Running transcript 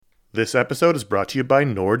This episode is brought to you by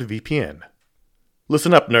NordVPN.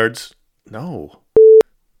 Listen up, nerds. No.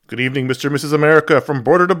 Good evening, Mr. and Mrs. America, from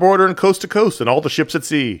border to border and coast to coast and all the ships at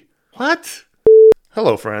sea. What?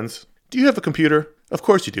 Hello, friends. Do you have a computer? Of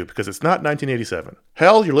course you do, because it's not 1987.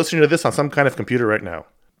 Hell, you're listening to this on some kind of computer right now.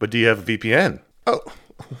 But do you have a VPN? Oh,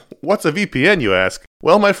 what's a VPN, you ask?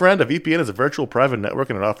 Well, my friend, a VPN is a virtual private network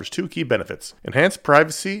and it offers two key benefits: enhanced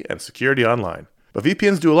privacy and security online. But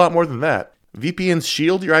VPNs do a lot more than that. VPNs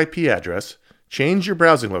shield your IP address, change your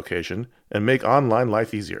browsing location, and make online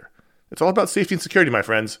life easier. It's all about safety and security, my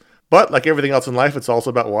friends. But like everything else in life, it's also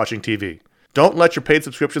about watching TV. Don't let your paid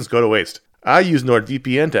subscriptions go to waste. I use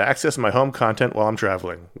NordVPN to access my home content while I'm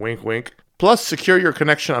traveling. Wink, wink. Plus, secure your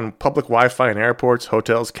connection on public Wi-Fi in airports,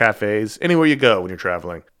 hotels, cafes, anywhere you go when you're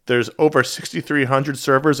traveling. There's over 6,300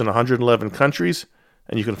 servers in 111 countries,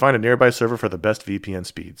 and you can find a nearby server for the best VPN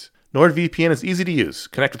speeds. NordVPN is easy to use.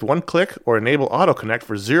 Connect with one click or enable auto-connect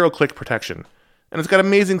for zero-click protection. And it's got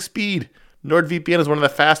amazing speed. NordVPN is one of the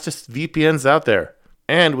fastest VPNs out there.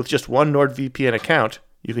 And with just one NordVPN account,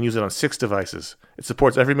 you can use it on 6 devices. It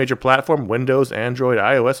supports every major platform: Windows, Android,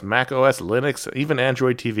 iOS, macOS, Linux, even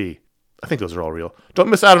Android TV. I think those are all real. Don't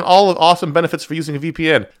miss out on all the awesome benefits for using a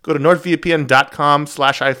VPN. Go to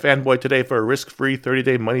nordvpn.com/ifanboy today for a risk-free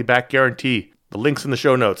 30-day money-back guarantee. The link's in the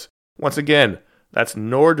show notes. Once again, that's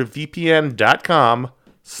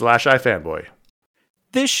nordvpn.com/ifanboy.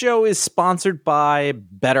 This show is sponsored by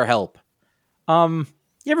BetterHelp. You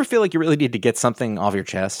ever feel like you really need to get something off your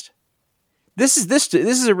chest? This is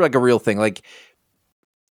like a real thing. Like,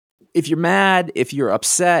 if you're mad, if you're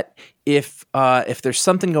upset, if there's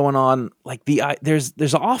something going on, like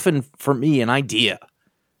there's often for me an idea.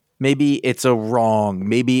 Maybe it's a wrong,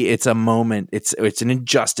 maybe it's a moment, it's an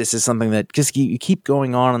injustice, it's something that just you keep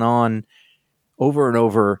going on and on over and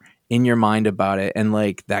over in your mind about it, and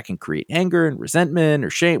like that can create anger and resentment or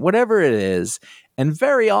shame, whatever it is. And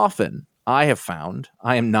very often I have found,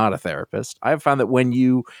 I am not a therapist, I have found that when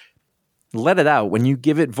you let it out, when you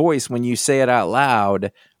give it voice, when you say it out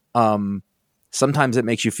loud, sometimes it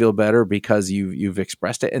makes you feel better because you've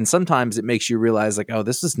expressed it, and sometimes it makes you realize like, oh,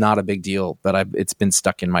 this is not a big deal, but it's been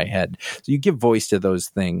stuck in my head. So you give voice to those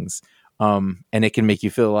things, and it can make you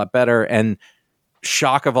feel a lot better. And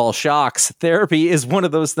shock of all shocks, therapy is one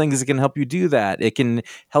of those things that can help you do that. It can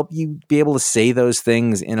help you be able to say those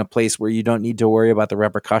things in a place where you don't need to worry about the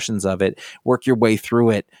repercussions of it, work your way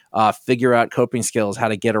through it, figure out coping skills, how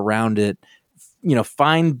to get around it,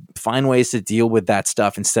 find ways to deal with that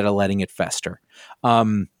stuff instead of letting it fester.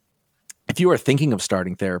 If you are thinking of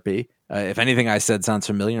starting therapy, if anything I said sounds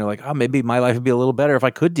familiar, you're like, oh, maybe my life would be a little better if I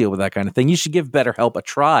could deal with that kind of thing, you should give BetterHelp a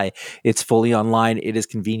try. It's fully online. It is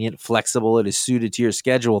convenient, flexible. It is suited to your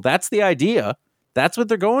schedule. That's the idea. That's what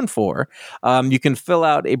they're going for. You can fill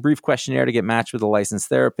out a brief questionnaire to get matched with a licensed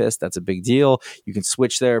therapist. That's a big deal. You can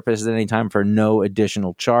switch therapists at any time for no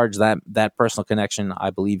additional charge. That personal connection,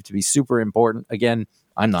 I believe, to be super important. Again,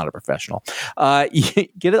 I'm not a professional.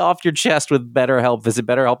 Get it off your chest with BetterHelp. Visit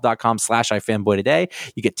BetterHelp.com/ifanboy today.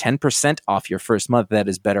 You get 10% off your first month. That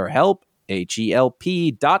is BetterHelp,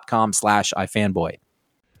 HELP.com/ifanboy.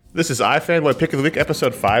 This is iFanboy Pick of the Week,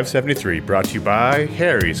 episode 573, brought to you by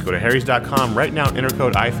Harry's. Go to harrys.com right now and enter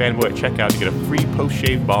code iFanboy at checkout to get a free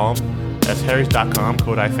post-shave balm. That's harrys.com,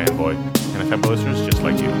 code iFanboy. And iFanboy listeners just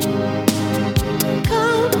like you.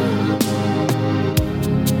 Come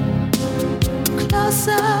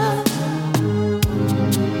closer.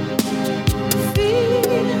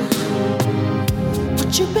 Feel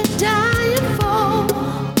what you've been dying for.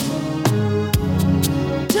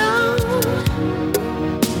 Don't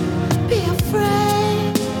be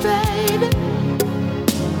afraid, baby.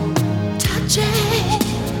 Touch it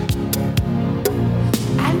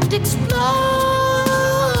and explore.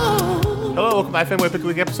 Hello, welcome to iFanboy Pick of the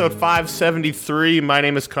Week, episode 573. My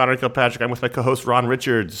name is Connor Kilpatrick. I'm with my co-host Ron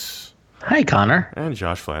Richards. Hi, Connor. And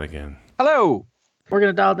Josh Flanagan. Hello. We're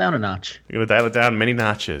going to dial down a notch. We're going to dial it down many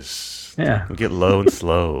notches. Yeah. We'll get low and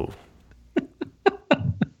slow.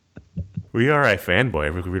 We are iFanboy.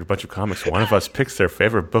 Every week we read a bunch of comics. One of us picks their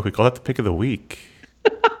favorite book. We call that the Pick of the Week.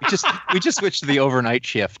 We just switched to the overnight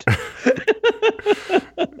shift.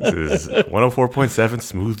 This is 104.7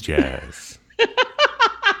 Smooth Jazz.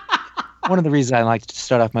 One of the reasons I like to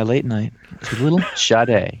start off my late night is a little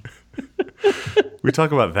Sade. We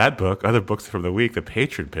talk about that book, other books from the week, the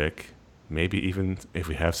patron pick, maybe even, if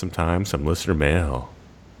we have some time, some listener mail.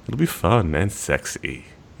 It'll be fun and sexy.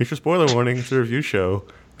 Here's your spoiler warning. It's a review show.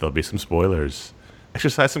 There'll be some spoilers.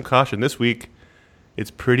 Exercise some caution. This week,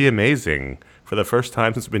 it's pretty amazing. For the first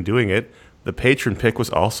time since we've been doing it, the patron pick was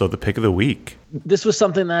also the pick of the week. This was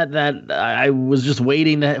something that I was just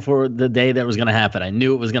waiting for the day that was going to happen. I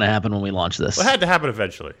knew it was going to happen when we launched this. Well, it had to happen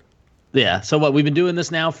eventually. Yeah. So what, we've been doing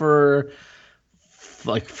this now for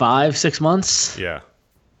like 5-6 months, Yeah.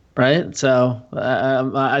 right? So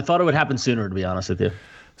I thought it would happen sooner, to be honest with you.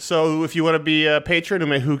 So if you want to be a patron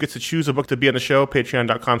who gets to choose a book to be on the show,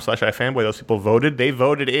 patreon.com/ifanboy. Those people voted. They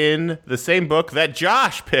voted in the same book that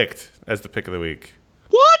Josh picked as the pick of the week.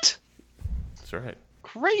 What? That's right.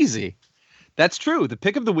 Crazy. That's true. The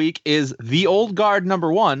pick of the week is The Old Guard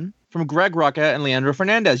 #1 from Greg Rucka and Leandro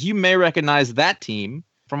Fernandez. You may recognize that team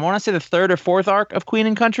from, I want to say, the 3rd or 4th arc of Queen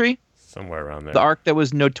and Country. Somewhere around there. The arc that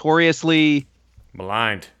was notoriously...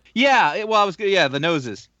 Maligned. Yeah, well, the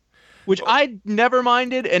noses. Which I never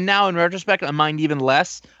minded, and now in retrospect, I mind even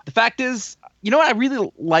less. The fact is, you know what? I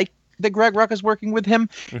really like that Greg Rucka's working with him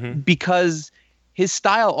because his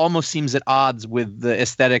style almost seems at odds with the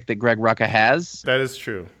aesthetic that Greg Rucka has. That is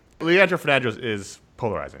true. Leandro Fernandez is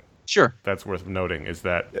polarizing. Sure. That's worth noting, is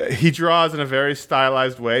that he draws in a very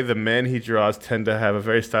stylized way. The men he draws tend to have a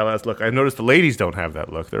very stylized look. I've noticed the ladies don't have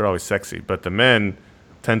that look. They're always sexy, but the men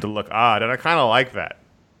tend to look odd, and I kind of like that.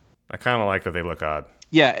 I kind of like that they look odd.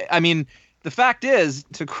 Yeah, I mean, the fact is,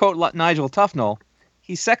 to quote Nigel Tufnell,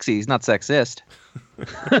 he's sexy. He's not sexist.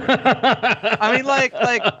 I mean,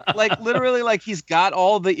 like literally, like he's got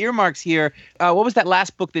all the earmarks here. What was that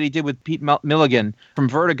last book that he did with Pete Milligan from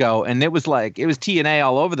Vertigo? And it was TNA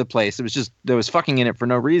all over the place. It was just, there was fucking in it for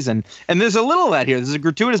no reason. And there's a little of that here. There's a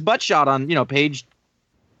gratuitous butt shot on, page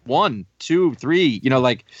 1, 2, 3.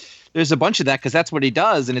 There's a bunch of that because that's what he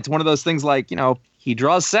does. And it's one of those things like, he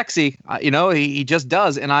draws sexy, he just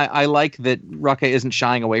does. And I like that Rucka isn't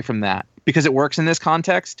shying away from that because it works in this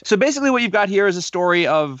context. So basically what you've got here is a story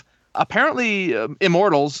of apparently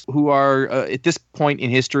immortals who are at this point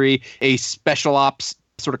in history, a special ops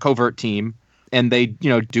sort of covert team. And they,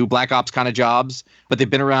 do black ops kind of jobs, but they've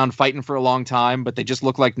been around fighting for a long time, but they just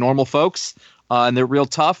look like normal folks and they're real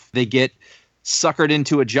tough. They get suckered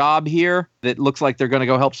into a job here that looks like they're going to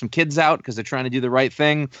go help some kids out because they're trying to do the right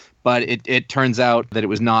thing, but it turns out that it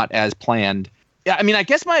was not as planned. Yeah, I mean, I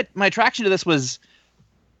guess my attraction to this was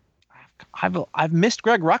I've missed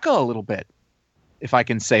Greg Rucka a little bit, if I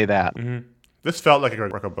can say that. Mm-hmm. This felt like a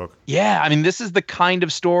Greg Rucka book. Yeah, I mean, this is the kind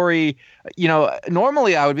of story,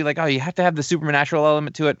 normally I would be like, oh, you have to have the supernatural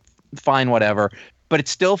element to it, fine, whatever. But it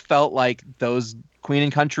still felt like those Queen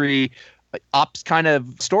and Country ops kind of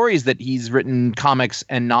stories that he's written comics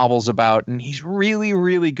and novels about, and he's really,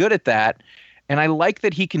 really good at that. And I like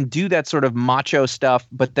that he can do that sort of macho stuff,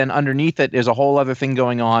 but then underneath it, there's a whole other thing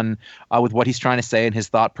going on with what he's trying to say and his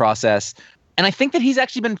thought process. And I think that he's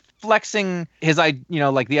actually been flexing his,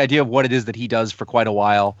 like the idea of what it is that he does for quite a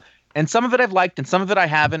while. And some of it I've liked, and some of it I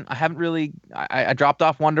haven't. I haven't really. I dropped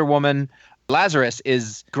off Wonder Woman. Lazarus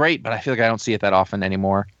is great, but I feel like I don't see it that often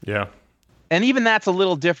anymore. Yeah. And even that's a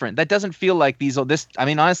little different. That doesn't feel like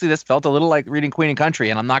honestly, this felt a little like reading Queen and Country,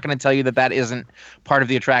 and I'm not going to tell you that isn't part of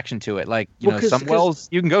the attraction to it. Like, some wells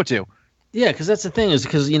you can go to. Yeah, because that's the thing is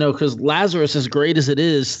because Lazarus, as great as it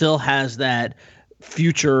is, still has that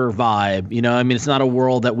future vibe. I mean, it's not a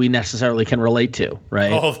world that we necessarily can relate to,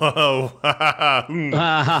 right? Although,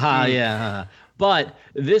 yeah. But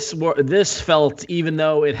this felt, even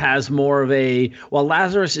though it has more of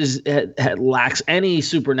Lazarus lacks any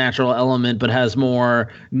supernatural element, but has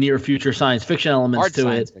more near future science fiction elements hard to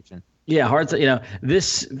science it. Fiction. Yeah,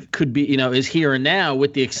 this could be, is here and now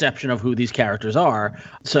with the exception of who these characters are.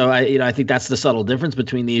 So I think that's the subtle difference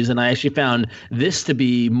between these. And I actually found this to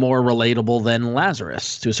be more relatable than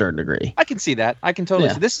Lazarus to a certain degree. I can see that. I can totally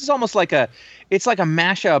see. This is almost like it's like a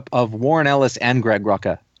mashup of Warren Ellis and Greg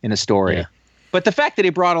Rucka in a story. Yeah. But the fact that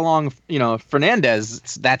he brought along, Fernandez,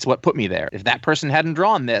 that's what put me there. If that person hadn't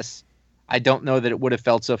drawn this, I don't know that it would have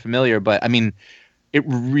felt so familiar. But I mean, it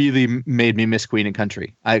really made me miss Queen and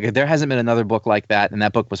Country. There hasn't been another book like that, and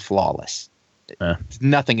that book was flawless.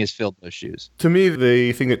 Nothing has filled those shoes. To me,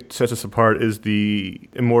 the thing that sets us apart is the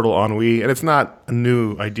immortal ennui, and it's not a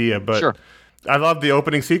new idea, but sure. I love the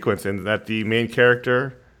opening sequence in that the main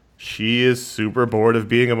character, she is super bored of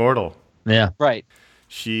being immortal. Yeah. Right.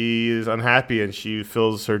 She is unhappy, and she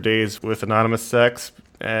fills her days with anonymous sex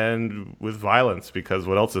and with violence, because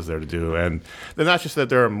what else is there to do? And they're not just that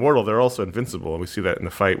they're immortal, they're also invincible. And we see that in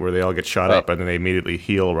the fight where they all get shot up and then they immediately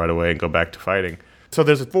heal right away and go back to fighting. So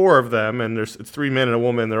there's 4 of them, and it's 3 men and a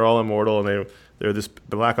woman. They're all immortal, and they're this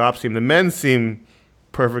black ops team. The men seem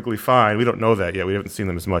perfectly fine. We don't know that yet. We haven't seen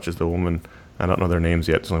them as much as the woman. I don't know their names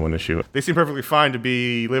yet. It's only one issue. They seem perfectly fine to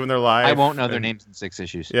be living their life. I won't know their names in 6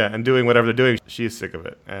 issues. Yeah, and doing whatever they're doing. She's sick of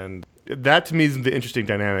it. And That to me is the interesting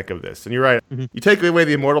dynamic of this. And you're right. You take away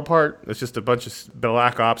the immortal part, it's just a bunch of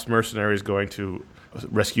Black Ops mercenaries going to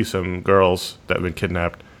rescue some girls that have been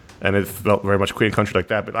kidnapped. And it felt very much Queen and Country like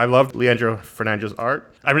that. But I loved Leandro Fernandes'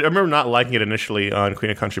 art. I remember not liking it initially on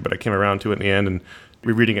Queen and Country, but I came around to it in the end. And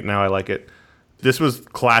rereading it now, I like it. This was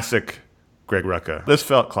classic Greg Rucka. This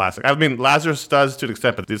felt classic. I mean, Lazarus does to an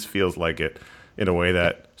extent, but this feels like it in a way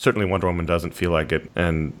that certainly Wonder Woman doesn't feel like it.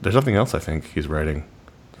 And there's nothing else I think he's writing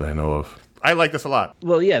that I know of. I like this a lot.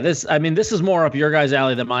 Well, yeah, this is more up your guys'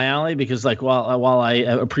 alley than my alley because, like, while I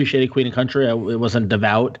appreciated Queen and Country, it wasn't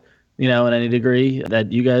devout, in any degree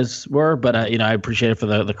that you guys were. But, I appreciate it for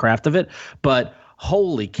the craft of it. But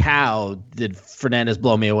holy cow, did Fernandez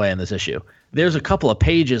blow me away in this issue. There's a couple of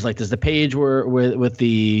pages, like there's the page where with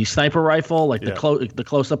the sniper rifle, like the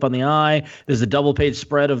close up on the eye. There's the double page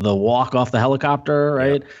spread of the walk off the helicopter,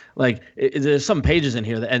 right? Yeah. Like there's some pages in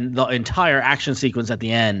here, and the entire action sequence at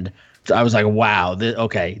the end. I was like, wow,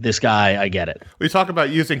 this guy, I get it. We talk about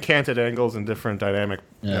using canted angles and different dynamic,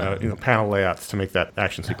 panel layouts to make that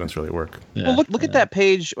action sequence really work. Yeah. Well, look at that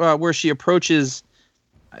page where she approaches.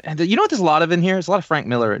 And you know what there's a lot of in here? There's a lot of Frank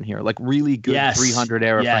Miller in here, like really good 300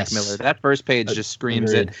 era Frank Miller. That first page just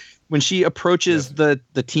screams it. When she approaches the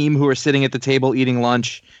team who are sitting at the table eating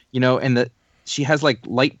lunch, and she has like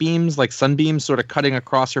light beams, like sunbeams sort of cutting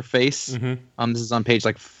across her face. Mm-hmm. This is on page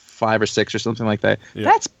like 5 or 6 or something like that. Yeah.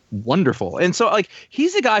 That's wonderful. And so like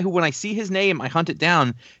he's a guy who when I see his name, I hunt it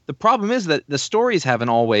down. The problem is that the stories haven't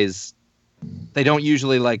always... They don't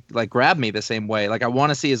usually like grab me the same way. Like I want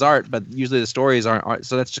to see his art, but usually the stories aren't.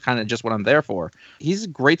 So that's kind of just what I'm there for. He's a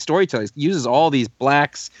great storyteller. He uses all these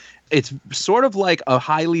blacks. It's sort of like a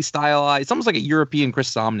highly stylized. It's almost like a European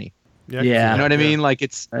Chris Samnee. Yeah. You know what I mean? Like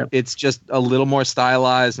it's just a little more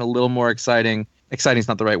stylized and a little more exciting. Exciting is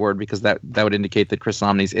not the right word because that would indicate that Chris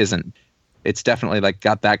Samnee's isn't. It's definitely like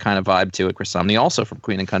got that kind of vibe to it. Chris Samnee also from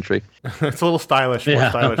Queen and Country. It's a little stylish, more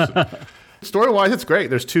stylish. Story-wise, it's great.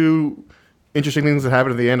 There's 2 interesting things that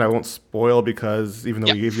happen at the end. I won't spoil because even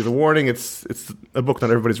though we gave you the warning, it's a book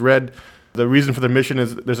not everybody's read. The reason for the mission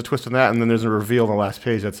is there's a twist in that, and then there's a reveal on the last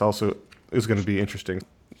page that's also is going to be interesting.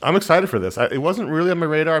 I'm excited for this. It wasn't really on my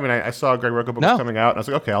radar. I mean, I saw Greg Rucka book coming out, and I was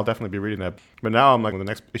like, okay, I'll definitely be reading that. But now I'm like, when the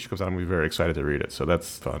next issue comes out, I'm going to be very excited to read it. So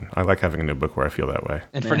that's fun. I like having a new book where I feel that way.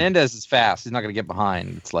 And Fernandez is fast. He's not going to get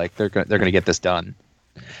behind. It's like they're going to get this done.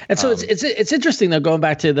 And so it's interesting though, going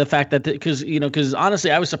back to the fact that because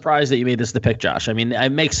honestly I was surprised that you made this the pick, Josh. I mean,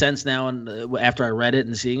 it makes sense now, and after I read it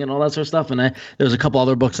and seeing it and all that sort of stuff. And there was a couple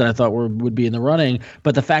other books that I thought would be in the running,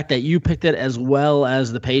 but the fact that you picked it as well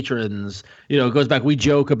as the patrons, it goes back. We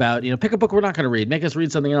joke about pick a book we're not going to read, make us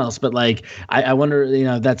read something else. But like I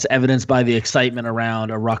wonder, that's evidenced by the excitement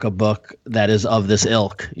around a Rucka book that is of this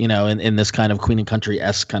ilk, in this kind of Queen and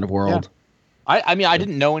Country-esque kind of world. Yeah. I mean, I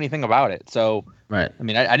didn't know anything about it, so. Right. I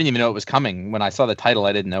mean, I didn't even know it was coming. When I saw the title,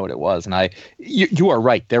 I didn't know what it was. And you are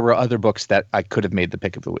right. There were other books that I could have made the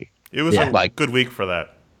pick of the week. It was a good week for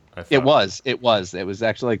that. It was. It was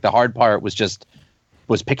actually like the hard part was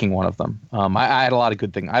picking one of them. I had a lot of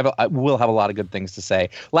good things. I will have a lot of good things to say.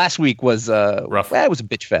 Last week was rough. It was a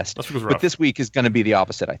bitch fest. Last week was rough. But this week is going to be the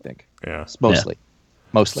opposite, I think. Yeah. Mostly.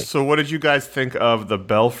 So what did you guys think of The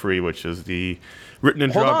Belfry, which is the written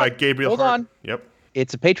and drawn by Gabriel Hold Hart? on. Yep.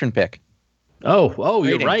 It's a patron pick. Oh,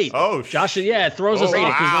 you're right. Oh, Josh, it throws us off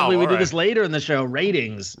because normally we do this later in the show.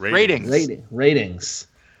 Ratings.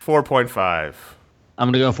 4.5.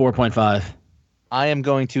 I'm going to go 4.5. I am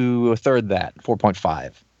going to third that,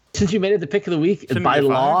 4.5. Since you made it the pick of the week, by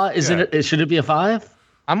law, should it be a 5?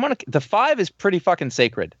 The 5 is pretty fucking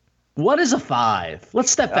sacred. What is a 5?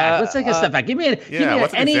 Let's step back. Let's take a step back. Give me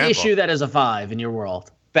any issue that is a 5 in your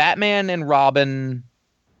world. Batman and Robin.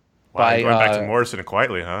 Wow, going back to Morrison and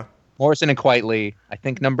Quietly, huh? Morrison and Quietly. I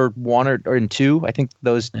think number 1 or 2. I think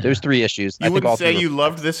there's 3 issues. You wouldn't say you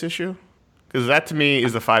loved this issue? Because that to me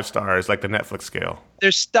is the 5 stars, like the Netflix scale.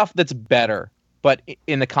 There's stuff that's better, but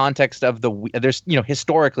in the context of there's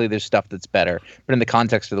historically there's stuff that's better, but in the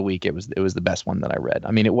context of the week, it was the best one that I read. I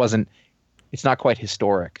mean, it's not quite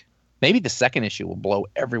historic. Maybe the second issue will blow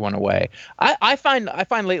everyone away. I find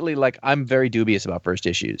lately like I'm very dubious about first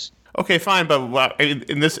issues. Okay, fine, but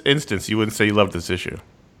in this instance, you wouldn't say you loved this issue.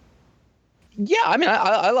 Yeah, I mean,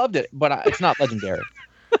 I loved it, but it's not legendary.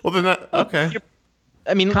 Well, then okay.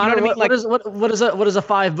 I mean, Connor, you know what I mean? what is a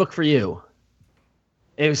 5 book for you?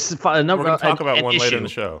 It was a number. We're going to talk about one later in the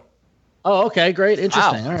show. Oh, okay, great,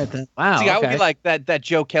 interesting. Wow. All right then. Wow. See, I would be like that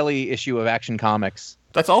Joe Kelly issue of Action Comics.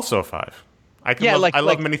 That's also a 5. I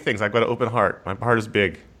love many things. I've got an open heart. My heart is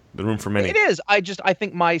big. The room for many. It is. I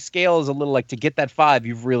think my scale is a little like to get that 5.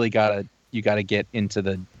 You've really got to get into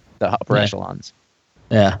the upper echelons.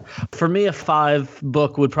 Yeah. For me, a 5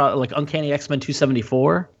 book would probably like Uncanny X-Men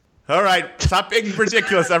 274. All right, stop being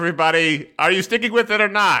ridiculous, everybody. Are you sticking with it or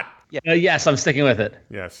not? Yes, I'm sticking with it.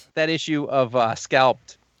 Yes. That issue of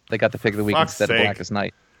Scalped, they got the pick of the week Fuck's instead sake. of Blackest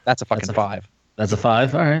Night. That's a fucking 5. That's a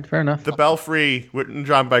 5. All right, fair enough. The Belfry, written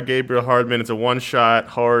drawn by Gabriel Hardman. It's a one-shot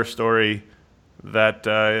horror story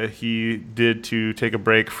that he did to take a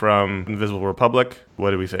break from Invisible Republic.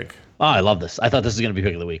 What do we think? Oh, I love this. I thought this was going to be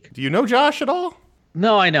pick of the week. Do you know Josh at all?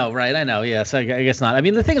 No, I know, right? I know. Yes, I guess not. I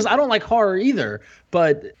mean, the thing is, I don't like horror either,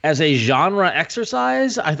 but as a genre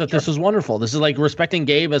exercise, I thought this was wonderful. This is like respecting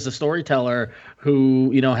Gabe as a storyteller who,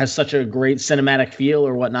 has such a great cinematic feel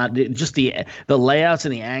or whatnot. Just the layouts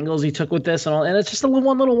and the angles he took with this and all, and it's just a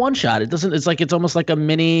little one shot. It's almost like a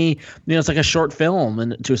mini, it's like a short film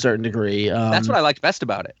and to a certain degree. That's what I liked best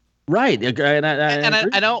about it. Right, and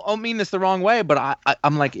I don't mean this the wrong way, but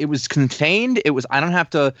I'm like, it was contained. It was, I don't have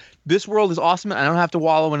to. This world is awesome, and I don't have to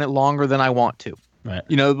wallow in it longer than I want to. Right.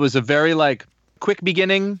 It was a very like quick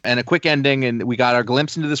beginning and a quick ending, and we got our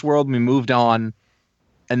glimpse into this world, and we moved on.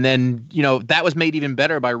 And then that was made even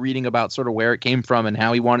better by reading about sort of where it came from and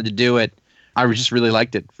how he wanted to do it. I just really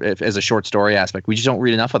liked it as a short story aspect. We just don't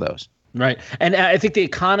read enough of those. Right, and I think the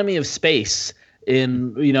economy of space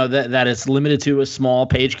in that it's limited to a small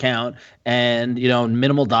page count and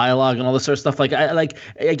minimal dialogue and all this sort of stuff. I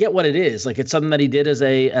get what it is. Like, it's something that he did as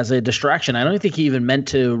a distraction. I don't think he even meant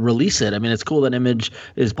to release it. I mean, it's cool that Image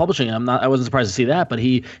is publishing it. I wasn't surprised to see that, but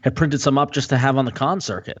he had printed some up just to have on the con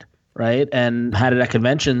circuit, right? And had it at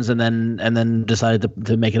conventions and then decided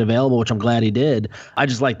to make it available, which I'm glad he did. I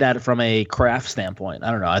just like that from a craft standpoint. I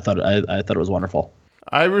don't know. I thought it was wonderful.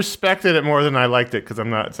 I respected it more than I liked it because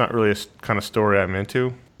it's not really a kind of story I'm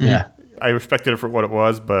into. Yeah. I respected it for what it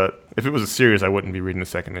was, but if it was a series, I wouldn't be reading the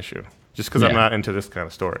second issue just because I'm not into this kind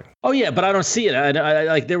of story. Oh yeah, but I don't see it. I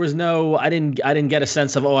like there was no. I didn't get a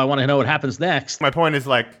sense of I want to know what happens next. My point is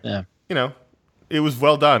it was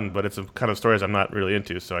well done, but it's a kind of stories I'm not really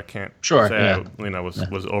into, so I can't say I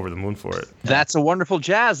was over the moon for it. That's a wonderful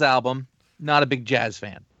jazz album. Not a big jazz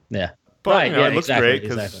fan. Yeah. But it looks great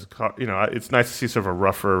because it's nice to see sort of a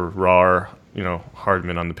rougher, raw,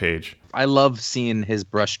 Hardman on the page. I love seeing his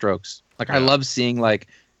brush strokes. I love seeing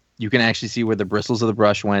you can actually see where the bristles of the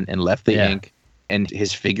brush went and left the ink, and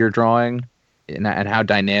his figure drawing, and how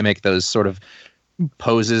dynamic those sort of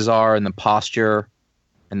poses are, and the posture,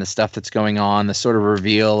 and the stuff that's going on. The sort of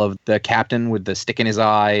reveal of the captain with the stick in his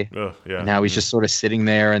eye, and how he's just sort of sitting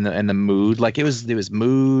there, and the mood. It was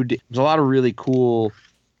mood. There's a lot of really cool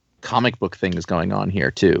comic book things going on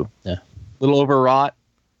here too. Yeah. A little overwrought.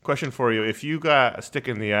 Question for you. If you got a stick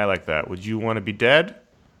in the eye like that, would you want to be dead?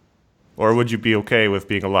 Or would you be okay with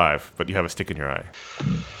being alive, but you have a stick in your eye?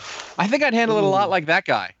 I think I'd handle it a lot like that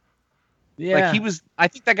guy. Yeah. I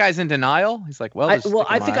think that guy's in denial. He's like, I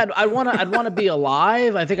think I'd want to be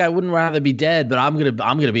alive. I think I wouldn't rather be dead, but I'm going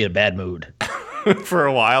to be in a bad mood. For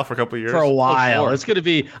a while, for a couple of years. For a while. I'm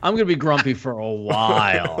going to be grumpy for a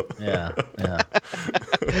while. Yeah.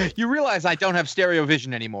 You realize I don't have stereo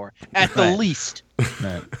vision anymore, at the least.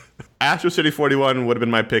 Right. Astro City 41 would have been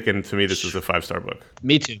my pick, and to me, this was a 5-star book.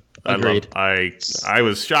 Me too. Agreed. I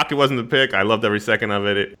was shocked it wasn't the pick. I loved every second of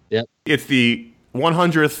it. Yep. It's the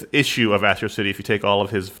 100th issue of Astro City if you take all of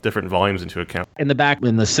his different volumes into account. In the back,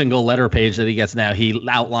 in the single letter page that he gets now, he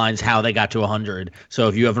outlines how they got to 100. So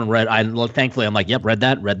if you haven't read, thankfully I'm like, yep, read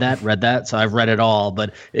that. So I've read it all,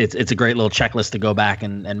 but it's a great little checklist to go back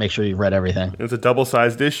and make sure you've read everything. It's a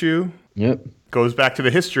double-sized issue. Yep. Goes back to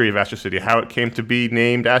the history of Astro City, how it came to be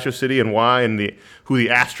named Astro City and why, and who the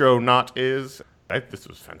astronaut is. This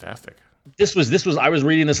was fantastic. This was I was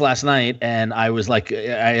reading this last night and I was like,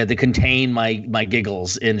 I had to contain my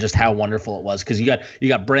giggles in just how wonderful it was, because you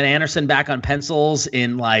got Brent Anderson back on pencils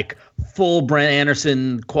in like full Brent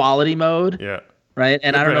Anderson quality mode. Yeah. Right.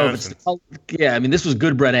 And I don't know if it's I mean, this was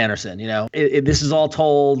good Brent Anderson. This is all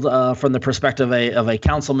told from the perspective of a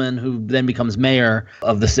councilman who then becomes mayor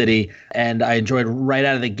of the city. And I enjoyed right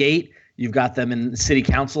out of the gate. You've got them in city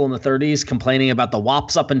council in the 30s complaining about the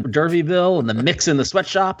wops up in Derbyville and the mix in the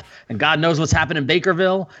sweatshop. And God knows what's happened in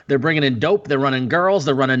Bakerville. They're bringing in dope. They're running girls.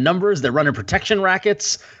 They're running numbers. They're running protection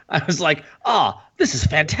rackets. I was like, this is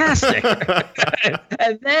fantastic.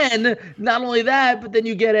 And then not only that, but then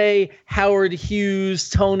you get a Howard Hughes,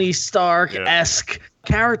 Tony Stark-esque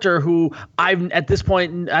character who I've at this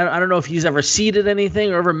point, I don't know if he's ever seeded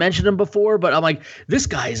anything or ever mentioned him before, but I'm like, this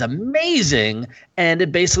guy is amazing. And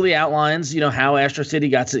it basically outlines, how Astro City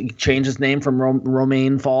got to change its name from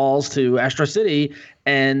Romaine Falls to Astro City,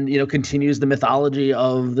 and continues the mythology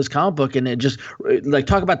of this comic book. And it just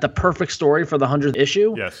talk about the perfect story for the 100th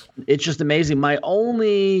issue. Yes, it's just amazing. My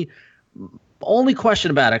only Only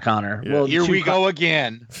question about it, Connor. Yeah. Well, Here we go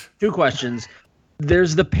again. 2 questions.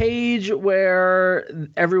 There's the page where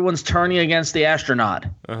everyone's turning against the astronaut.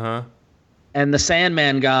 Uh-huh. And the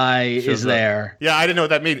Sandman guy Shows is up. there. Yeah, I didn't know what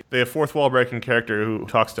that meant. The fourth wall breaking character who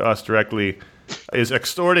talks to us directly is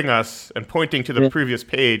extorting us and pointing to the previous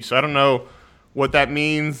page. So I don't know what that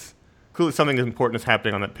means. Clearly something important is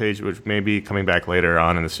happening on that page, which may be coming back later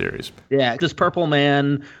on in the series. Yeah, this purple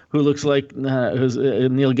man who looks like who's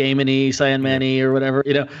Neil Gaiman-y, Sandman-y, or whatever.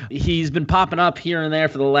 He's been popping up here and there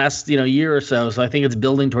for the last year or so. So I think it's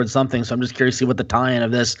building towards something. So I'm just curious to see what the tie-in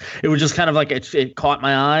of this. It was just kind of like it caught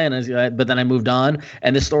my eye, but then I moved on.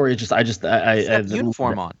 And this story is just I have the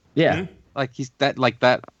uniform on. Yeah, Mm-hmm. Like he's that like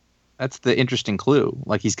that. That's the interesting clue.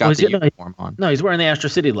 Like he's got the uniform on. No, he's wearing the Astro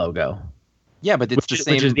City logo. Yeah, but it's the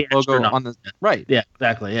same logo astronaut. on the right. Yeah,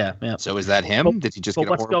 exactly. Yeah. So is that him? Did he just get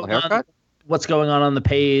a horrible haircut? What's going on the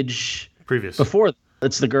page Previous. before?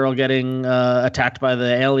 It's the girl getting attacked by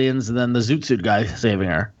the aliens, and then the Zoot Suit guy saving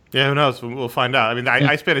her. Yeah, who knows? We'll find out. I mean,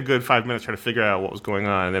 I spent a good 5 minutes trying to figure out what was going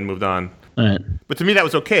on and then moved on. All right. But to me, that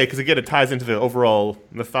was okay because, again, it ties into the overall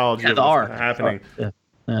mythology of the what's arc. happening.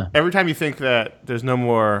 Yeah. Every time you think that there's no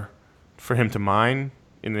more for him to mine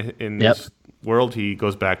in this world, he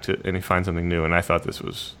goes back to and he finds something new. And I thought this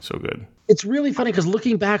was so good. It's really funny because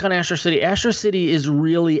looking back on Astro City is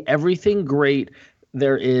really everything great.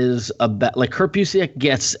 There is like Kurt Busiek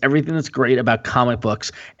gets everything that's great about comic books,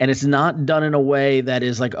 and it's not done in a way that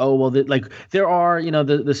is like, oh well, like there are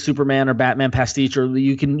the Superman or Batman pastiche, or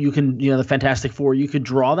you can the Fantastic Four, you could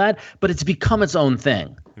draw that, but it's become its own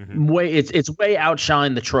thing. Mm-hmm. It's way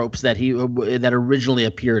outshined the tropes that that originally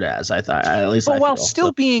appeared as. I thought, at least. But while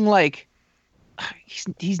still being like,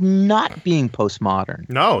 he's not being postmodern.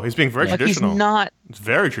 No, he's being very traditional. He's not. It's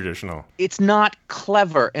very traditional. It's not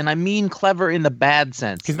clever, and I mean clever in the bad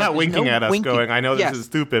sense. He's not winking at us, going, "I know this is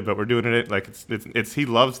stupid, but we're doing it." Like it's he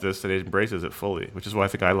loves this and he embraces it fully, which is why I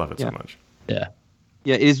think I love it so much. Yeah.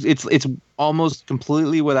 Yeah, it's almost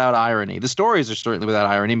completely without irony. The stories are certainly without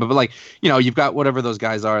irony, but like you've got whatever those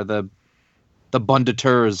guys are, the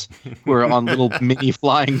bunditeurs who are on little mini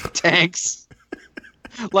flying tanks.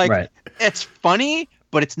 Like it's funny,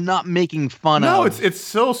 but it's not making fun of. No, it's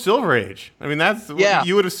so Silver Age. I mean,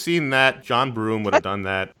 you would have seen that. John Broome would have done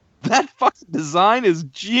that. That fucking design is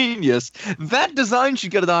genius. That design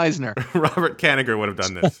should get an Eisner. Robert Kanigher would have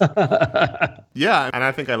done this. Yeah, and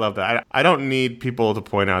I think I love that. I don't need people to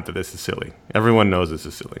point out that this is silly. Everyone knows this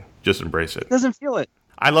is silly. Just embrace it. Doesn't feel it.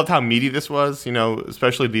 I loved how meaty this was.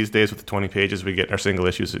 Especially these days with the 20 pages we get in our single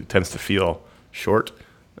issues, it tends to feel short.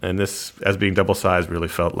 And this, as being double-sized, really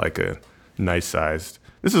felt like a nice-sized.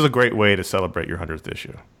 This is a great way to celebrate your 100th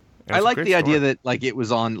issue. I like the idea that like it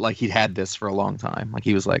was on, like he'd had this for a long time. Like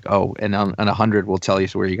he was like, oh, and on 100 we'll tell you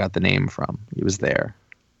where you got the name from. He was there.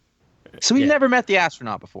 So we never met the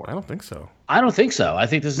astronaut before. I don't think so. I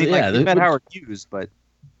think this is we met Howard Hughes, but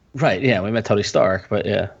right, yeah, we met Tony Stark, but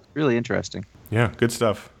yeah, really interesting. Yeah, good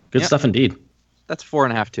stuff. Good stuff indeed. That's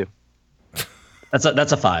 4.5 too. That's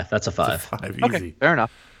a 5. That's a 5. Easy. Okay, fair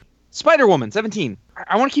enough. Spider-Woman 17.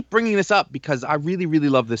 I want to keep bringing this up because I really, really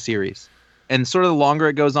love this series. And sort of the longer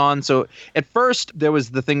it goes on. So at first there was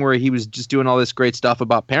the thing where he was just doing all this great stuff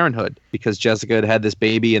about parenthood because Jessica had this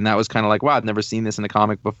baby, and that was kind of like, wow, I've never seen this in a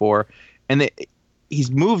comic before. And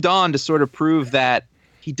he's moved on to sort of prove that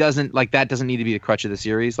he doesn't need to be the crutch of the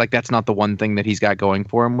series. Like that's not the one thing that he's got going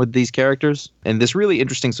for him with these characters. And this really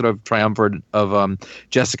interesting sort of triumvirate of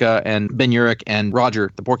Jessica and Ben Urich and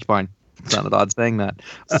Roger the Porcupine. Sounded odd saying that.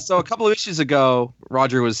 So a couple of issues ago,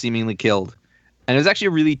 Roger was seemingly killed. And it was actually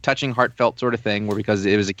a really touching, heartfelt sort of thing because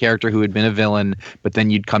it was a character who had been a villain, but then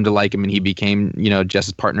you'd come to like him and he became,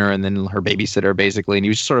 Jess's partner and then her babysitter, basically. And he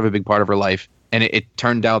was sort of a big part of her life. And it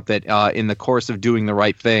turned out that in the course of doing the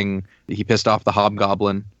right thing, he pissed off the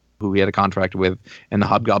Hobgoblin, who he had a contract with, and the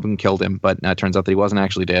Hobgoblin killed him. But now it turns out that he wasn't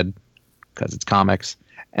actually dead because it's comics.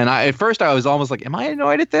 And at first I was almost like, am I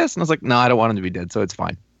annoyed at this? And I was like, no, I don't want him to be dead, so it's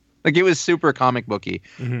fine. Like it was super comic booky.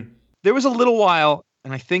 Mm-hmm. There was a little while,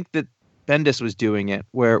 and I think that Bendis was doing it,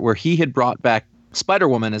 where he had brought back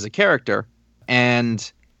Spider-Woman as a character.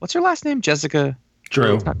 And what's her last name? Jessica?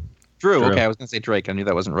 Drew. Drew. Okay, I was going to say Drake. I knew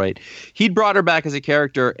that wasn't right. He'd brought her back as a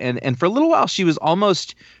character, and for a little while she was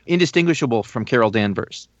almost indistinguishable from Carol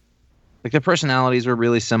Danvers. Like their personalities were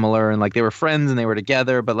really similar, and like they were friends and they were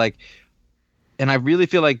together, but like, and I really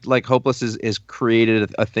feel like Hopeless is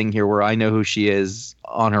created a thing here where I know who she is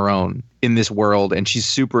on her own in this world, and she's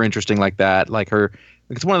super interesting like that. Like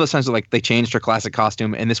it's one of those times where like they changed her classic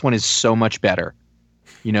costume, and this one is so much better.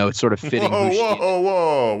 It's sort of fitting.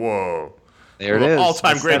 Whoa! There it is.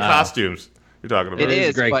 All-time great costumes. you're talking about. It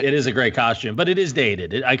is great. but- It is a great costume, but it is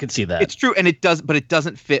dated. I could see that. It's true, and it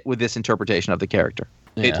doesn't fit with this interpretation of the character.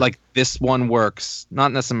 Yeah. Like this one works.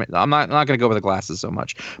 Not necessarily. I'm not going to go with the glasses so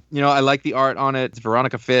much. I like the art on it. It's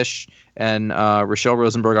Veronica Fish and Rochelle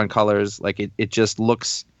Rosenberg on colors. Like it just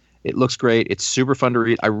looks. It looks great. It's super fun to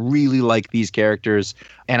read. I really like these characters,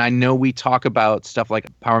 and I know we talk about stuff like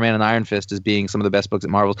Power Man and Iron Fist as being some of the best books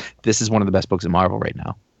at Marvel. This is one of the best books at Marvel right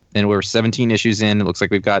now. And we're 17 issues in. It looks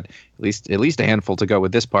like we've got at least a handful to go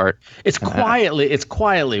with this part. It's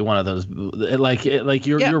quietly one of those.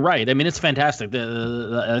 You're right. I mean, it's fantastic.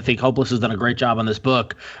 I think Hopeless has done a great job on this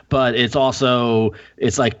book, but it's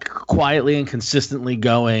like quietly and consistently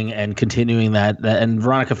going and continuing that. And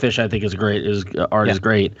Veronica Fish, I think, is great. Art is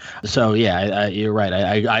great. So yeah, you're right.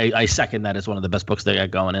 I second that as one of the best books they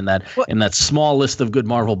got going in that small list of good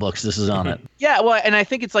Marvel books. This is on it. Yeah, well, and I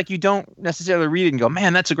think it's like you don't necessarily read it and go,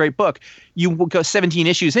 man, that's a great book. You will go 17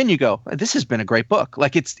 issues in, you go, this has been a great book.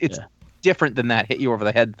 Like it's different than that hit you over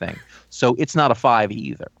the head thing. So it's not a 5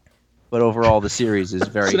 either. But overall, the series is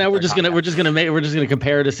very. So now we're just gonna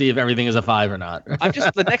compare to see if everything is a 5 or not.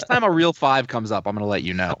 The next time a real 5 comes up, I'm gonna let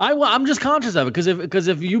you know. I'm just conscious of it because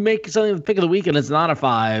if you make something the pick of the week and it's not a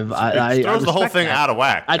 5, it throws the whole thing out of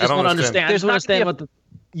whack. I just want to understand. I just want to understand what the.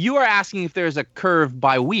 You are asking if there's a curve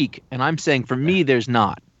by week, and I'm saying for me, there's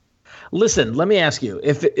not. Listen, let me ask you: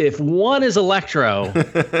 if 1 is Electro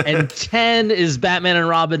and 10 is Batman and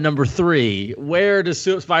Robin #3, where does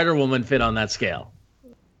Spider-Woman fit on that scale?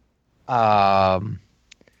 I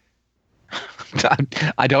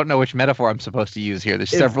don't know which metaphor I'm supposed to use here. There's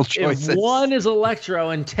several choices. If 1 is Electro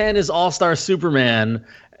and 10 is All-Star Superman,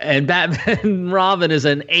 and Batman and Robin is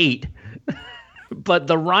an 8, but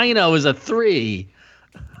the Rhino is a 3.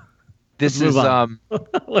 This is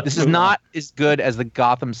not as good as the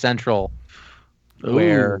Gotham Central,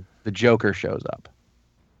 where the Joker shows up.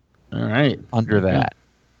 All right, under that.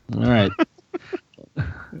 All right.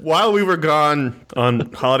 While we were gone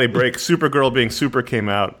on holiday break, Supergirl Being Super came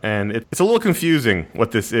out, and it's a little confusing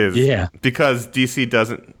what this is. Yeah. Because DC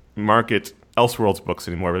doesn't market Elseworlds books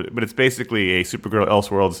anymore, but it's basically a Supergirl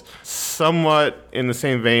Elseworlds, somewhat in the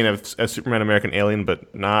same vein as Superman American Alien,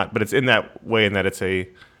 but not. But it's in that way in that it's a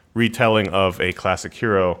retelling of a classic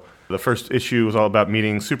hero. The first issue was all about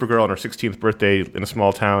meeting Supergirl on her 16th birthday in a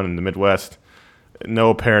small town in the Midwest. No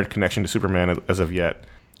apparent connection to Superman as of yet.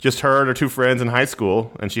 Just her and her 2 friends in high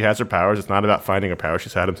school, and she has her powers. It's not about finding her powers.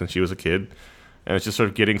 She's had them since she was a kid. And it's just sort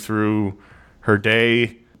of getting through her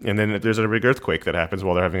day, and then there's a big earthquake that happens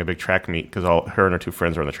while they're having a big track meet, because her and her 2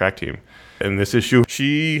 friends are on the track team. In this issue,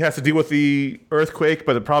 she has to deal with the earthquake,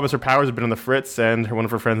 but the problem is her powers have been on the fritz, and one of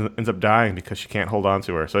her friends ends up dying because she can't hold on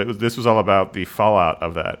to her. So this was all about the fallout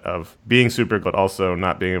of that, of being super, but also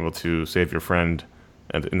not being able to save your friend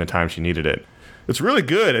in the time she needed it. It's really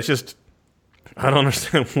good. It's just, I don't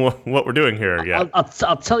understand what we're doing here yet.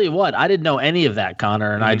 I'll tell you what, I didn't know any of that,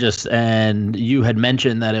 Connor, and and you had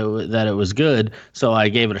mentioned that it was good, so I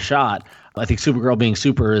gave it a shot. I think Supergirl Being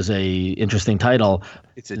Super is a interesting title.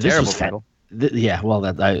 It's a terrible title. Yeah, well,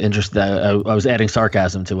 I was adding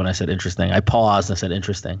sarcasm to when I said interesting. I paused and I said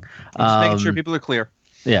interesting. Just making sure people are clear.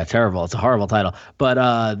 Yeah, terrible. It's a horrible title,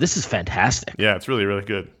 but this is fantastic. Yeah, it's really, really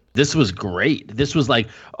good. This was great. This was like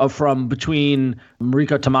from between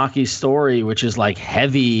Mariko Tamaki's story, which is like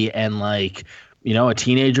heavy and like, a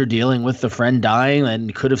teenager dealing with the friend dying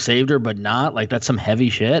and could have saved her, but not. Like, that's some heavy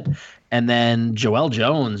shit. And then Joelle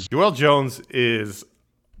Jones. Joelle Jones is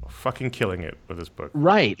fucking killing it with this book.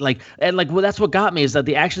 Right. That's what got me is that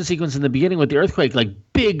the action sequence in the beginning with the earthquake, like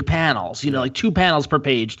big panels, like 2 panels per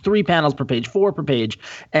page, 3 panels per page, 4 per page.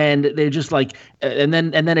 And they're just like, and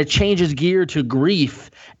then it changes gear to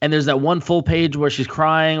grief. And there's that one full page where she's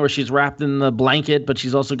crying, where she's wrapped in the blanket, but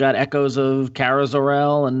she's also got echoes of Kara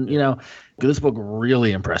Zor-El. And, this book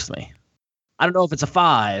really impressed me. I don't know if it's a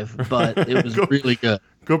 5, but it was really good.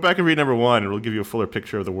 Go back and read #1. It'll give you a fuller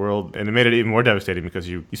picture of the world. And it made it even more devastating because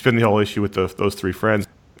you spend the whole issue with those 3 friends.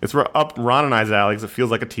 It's up Ron and I's alley because it feels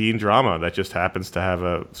like a teen drama that just happens to have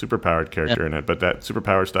a superpowered character in it. But that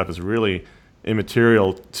superpowered stuff is really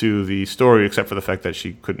immaterial to the story except for the fact that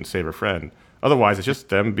she couldn't save her friend. Otherwise, it's just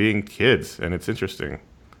them being kids, and it's interesting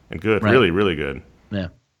and good. Right. Really, really good. Yeah.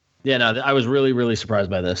 Yeah, no, I was really, really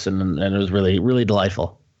surprised by this, and it was really, really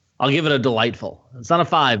delightful. I'll give it a delightful. It's not a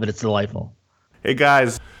 5, but it's delightful. Hey,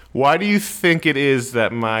 guys, why do you think it is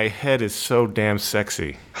that my head is so damn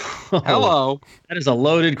sexy? Hello. That is a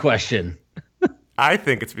loaded question. I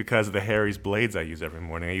think it's because of the Harry's blades I use every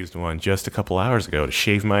morning. I used one just a couple hours ago to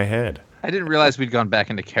shave my head. I didn't realize we'd gone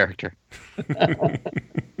back into character.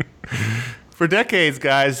 For decades,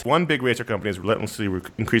 guys, one big racer company has relentlessly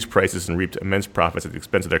increased prices and reaped immense profits at the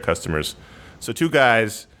expense of their customers. So two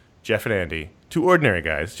guys, Jeff and Andy, two ordinary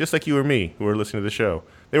guys, just like you or me, who were listening to the show.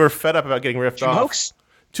 They were fed up about getting ripped off.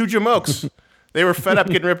 Two jamokes. They were fed up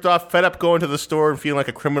getting ripped off, fed up going to the store and feeling like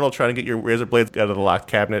a criminal trying to get your razor blades out of the locked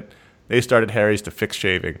cabinet. They started Harry's to fix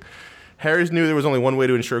shaving. Harry's knew there was only one way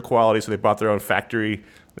to ensure quality, so they bought their own factory.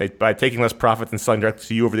 By taking less profits and selling directly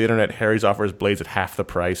to you over the internet, Harry's offers blades at half the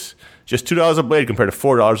price. Just $2 a blade compared to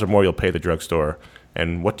 $4 or more you'll pay at the drugstore.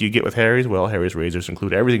 And what do you get with Harry's? Well, Harry's razors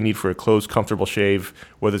include everything you need for a close, comfortable shave,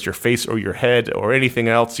 whether it's your face or your head or anything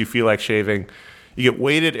else you feel like shaving. You get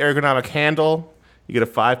weighted ergonomic handle. You get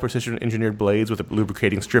 5 precision-engineered blades with a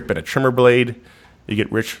lubricating strip and a trimmer blade. You get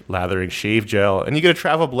rich, lathering shave gel. And you get a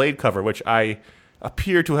travel blade cover, which I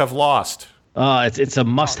appear to have lost. It's a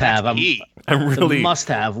must-have. I'm really a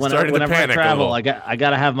must-have. Whenever I travel, I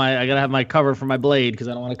gotta have my cover for my blade because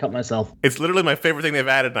I don't want to cut myself. It's literally my favorite thing they've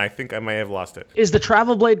added, and I think I may have lost it. Is the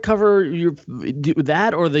travel blade cover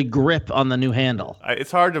that or the grip on the new handle?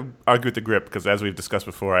 It's hard to argue with the grip because, as we've discussed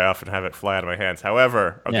before, I often have it fly out of my hands.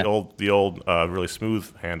 However, the old really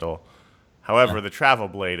smooth handle. However, the travel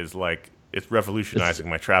blade is it's revolutionizing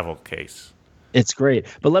my travel case. It's great.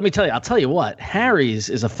 But let me tell you, I'll tell you what, Harry's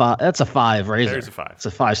is that's a 5 razor. Harry's a 5. It's a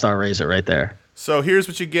 5-star razor right there. So here's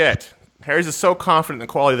what you get. Harry's is so confident in the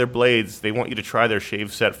quality of their blades, they want you to try their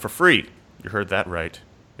shave set for free. You heard that right.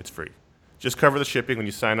 It's free. Just cover the shipping when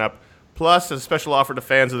you sign up. Plus, as a special offer to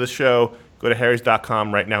fans of this show, go to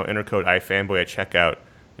harrys.com right now, enter code iFanboy at checkout,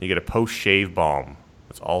 and you get a post-shave balm.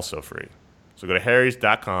 That's also free. So go to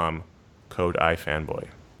harrys.com, code iFanboy.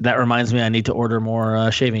 That reminds me, I need to order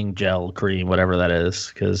more shaving gel, cream, whatever that is,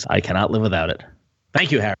 because I cannot live without it.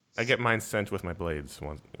 Thank you, Harry. I get mine sent with my blades.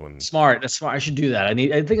 Smart. That's smart. I should do that.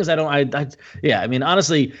 The thing is,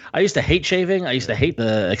 honestly, I used to hate shaving. I used to hate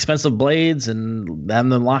the expensive blades and having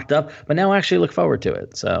them locked up, but now I actually look forward to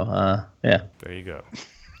it. So, yeah. There you go.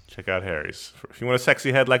 Check out Harry's. If you want a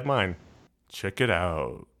sexy head like mine, check it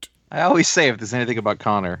out. I always say if there's anything about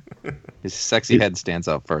Connor, his sexy head stands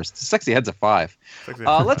out first. His sexy head's a 5.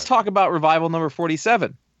 Let's talk about Revival number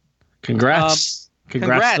 47. Congrats.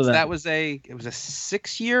 Congrats. To them. It was a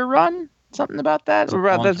 6-year run, something about that.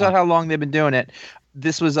 That's not how long they've been doing it.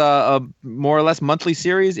 This was a more or less monthly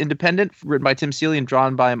series, independent, written by Tim Seeley and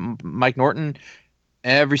drawn by Mike Norton.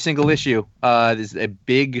 Every single issue is a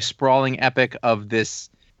big, sprawling epic of this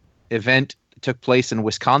event. Took place in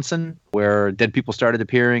Wisconsin, where dead people started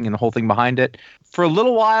appearing and the whole thing behind it. For a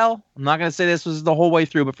little while, I'm not going to say this was the whole way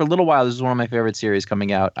through, but for a little while, this is one of my favorite series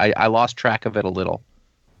coming out. I lost track of it a little.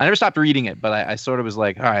 I never stopped reading it, but I sort of was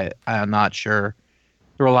like, all right, I'm not sure.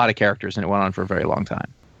 There were a lot of characters, and it went on for a very long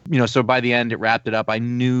time. So by the end, it wrapped it up. I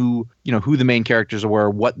knew, who the main characters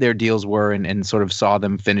were, what their deals were, and sort of saw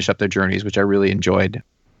them finish up their journeys, which I really enjoyed.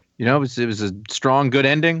 It was a strong, good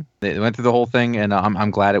ending. They went through the whole thing, and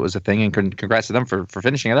I'm glad it was a thing. And congrats to them for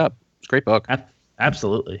finishing it up. It's a great book.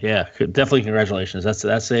 Absolutely, yeah, definitely. Congratulations.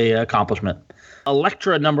 That's a accomplishment.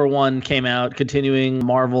 Elektra #1 came out, continuing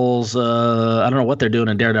Marvel's. I don't know what they're doing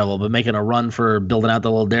in Daredevil, but making a run for building out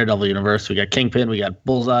the little Daredevil universe. We got Kingpin, we got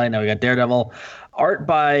Bullseye, now we got Daredevil. Art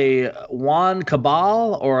by Juan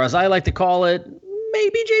Cabal, or as I like to call it,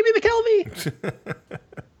 maybe Jamie McKelvey.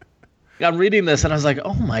 I'm reading this and I was like,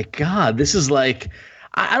 oh my God, this is like,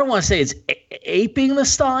 I don't want to say it's aping the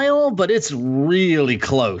style, but it's really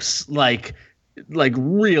close. Like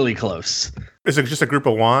really close. Is it just a group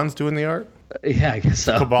of wands doing the art? Yeah, I guess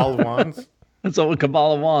so. Cabal of wands? It's a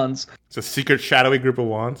cabal of wands. It's a secret, shadowy group of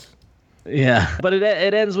wands? Yeah, but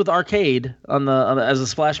it ends with arcade on the as a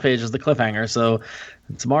splash page as the cliffhanger, so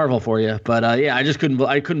it's Marvel for you. But I just couldn't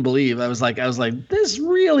believe. I was like, this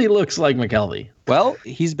really looks like McKelvey. Well,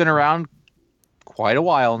 he's been around quite a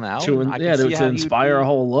while now. To inspire a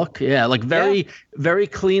whole look. Yeah, like very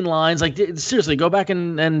clean lines. Like seriously, go back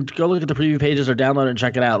and go look at the preview pages or download it and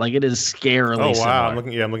check it out. Like it is scarily Oh wow,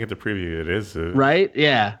 similar. I'm looking at the preview. It is right.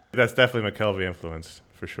 Yeah, that's definitely McKelvey influenced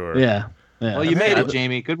for sure. Yeah. Well, you made it,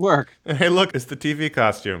 Jamie. Good work. Hey, look, it's the TV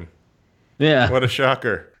costume. Yeah. What a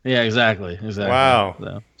shocker. Yeah, exactly. Wow.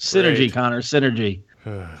 So, synergy, great. Connor, synergy.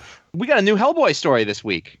 We got a new Hellboy story this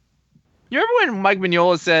week. You remember when Mike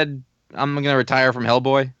Mignola said, I'm going to retire from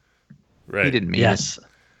Hellboy? Right. He didn't mean it.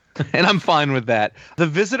 And I'm fine with that. The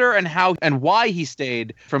Visitor and how and why he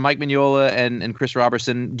stayed from Mike Mignola and Chris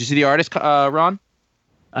Robertson. Did you see the artist, Ron?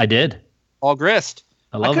 I did. Paul Grist.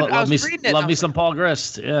 Love me some Paul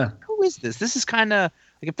Grist. Yeah. Who is this? This is kind of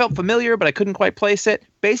like it felt familiar, but I couldn't quite place it.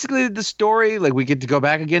 Basically, the story, like we get to go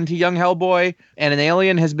back again to young Hellboy, and an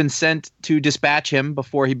alien has been sent to dispatch him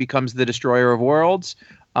before he becomes the destroyer of worlds.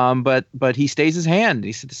 But he stays his hand.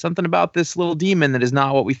 He said something about this little demon that is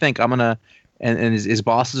not what we think. I'm gonna And his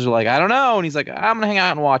bosses are like, I don't know. And he's like, I'm going to hang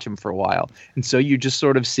out and watch him for a while. And so you just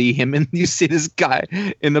sort of see him and you see this guy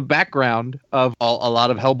in the background of a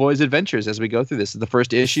lot of Hellboy's adventures as we go through this. This is the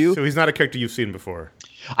first issue. So he's not a character you've seen before.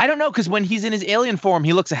 I don't know, because when he's in his alien form,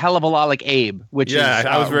 he looks a hell of a lot like Abe, which is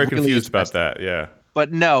I was very really confused about that. Yeah.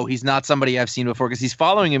 But no, he's not somebody I've seen before because he's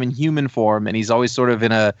following him in human form and he's always sort of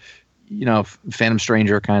in a, Phantom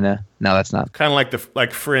Stranger kind of. No, that's not. Kind of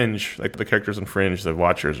like Fringe, like the characters in Fringe, the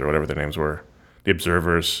Watchers or whatever their names were. The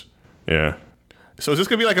Observers, yeah. So is this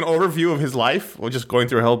going to be like an overview of his life? We're just going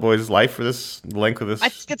through Hellboy's life for this length of this? I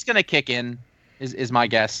think it's going to kick in, is my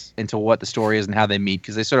guess, into what the story is and how they meet,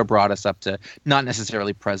 because they sort of brought us up to not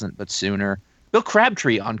necessarily present, but sooner. Bill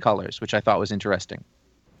Crabtree on colors, which I thought was interesting.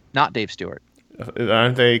 Not Dave Stewart.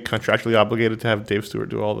 Aren't they contractually obligated to have Dave Stewart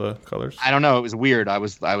do all the colors? I don't know. It was weird. I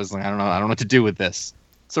was like, I don't know what to do with this.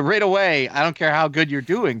 So right away, I don't care how good you're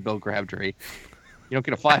doing, Bill Crabtree. You don't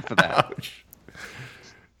get a 5 for that.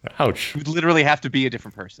 Ouch. You literally have to be a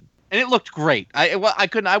different person. And it looked great. I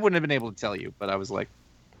wouldn't have been able to tell you, but I was like,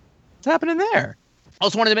 what's happening there? I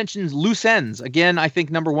also wanted to mention Loose Ends. Again, I think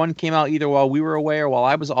number 1 came out either while we were away or while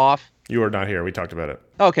I was off. You were not here. We talked about it.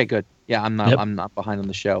 Okay, good. Yeah, I'm not behind on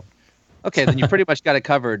the show. Okay, then you pretty much got it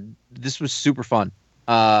covered. This was super fun.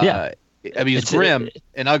 I mean, it's grim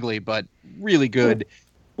and ugly, but really good.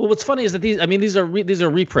 Well, what's funny is that these are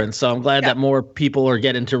reprints, so I'm glad that more people are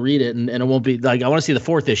getting to read it, and it won't be like I want to see the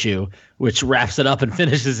 4th issue, which wraps it up and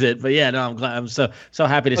finishes it. But yeah, no, I'm glad. I'm so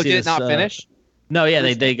happy to see this. Did it not finish? No, yeah,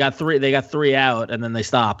 they got 3. They got 3 out, and then they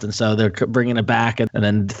stopped, and so they're bringing it back and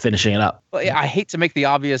then finishing it up. Well, yeah, I hate to make the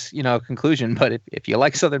obvious, conclusion, but if you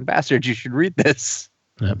like Southern Bastards, you should read this.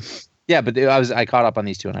 Yep. Yeah, but I caught up on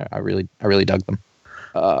these two, and I really dug them.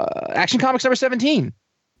 Action Comics number 17.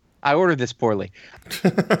 I ordered this poorly.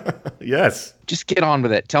 Yes. Just get on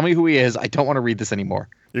with it. Tell me who he is. I don't want to read this anymore.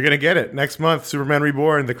 You're going to get it. Next month, Superman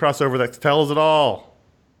Reborn, the crossover that tells it all.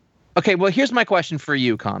 Okay, well, here's my question for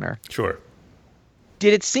you, Connor. Sure.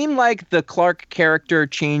 Did it seem like the Clark character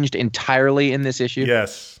changed entirely in this issue?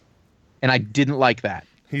 Yes. And I didn't like that.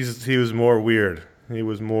 He was more weird. He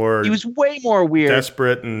was way more weird.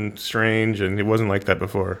 Desperate and strange, and he wasn't like that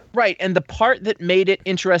before. Right, and the part that made it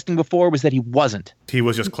interesting before was that he wasn't. He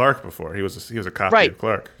was just Clark before. He was a copy of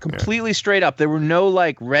Clark. Completely straight up. There were no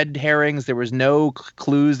red herrings. There was no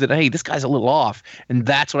clues that, hey, this guy's a little off. And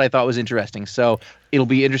that's what I thought was interesting. So it'll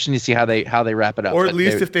be interesting to see how they wrap it up. Or at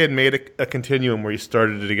least if they had made a continuum where he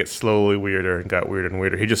started to get slowly weirder and got weirder and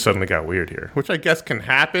weirder. He just suddenly got weird here, which I guess can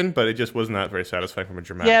happen, but it just was not very satisfying from a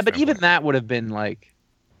dramatic standpoint. Even that would have been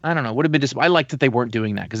I don't know, would have been I like that they weren't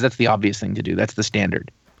doing that because that's the obvious thing to do. That's the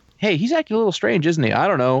standard. Hey, he's acting a little strange, isn't he? I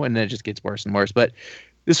don't know. And then it just gets worse and worse. But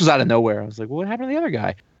this was out of nowhere. I was like, well, what happened to the other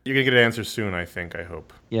guy? You're going to get an answer soon, I think. I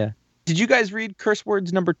hope. Yeah. Did you guys read Curse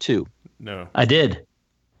Words number 2? No. I did.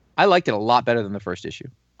 I liked it a lot better than the first issue.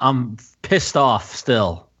 I'm pissed off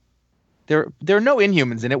still. There are no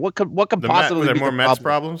Inhumans in it. What could possibly be the more Mets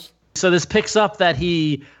problems? So this picks up that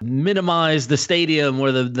he minimized the stadium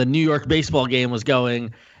where the New York baseball game was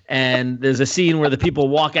going. And there's a scene where the people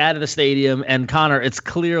walk out of the stadium, and Connor, it's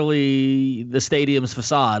clearly the stadium's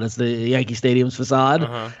facade. It's the Yankee Stadium's facade.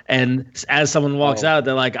 Uh-huh. And as someone walks out,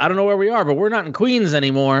 they're like, I don't know where we are, but we're not in Queens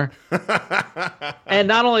anymore. And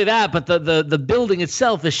not only that, but the building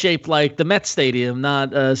itself is shaped like the Mets Stadium, not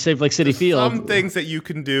shaped like Citi Field. Some things that you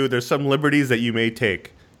can do. There's some liberties that you may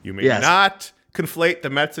take. You may not conflate the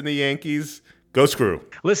Mets and the Yankees. Go screw.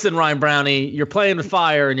 Listen, Ryan Brownie, you're playing with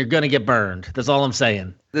fire and you're going to get burned. That's all I'm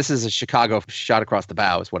saying. This is a Chicago shot across the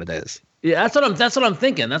bow is what it is. Yeah, that's what I'm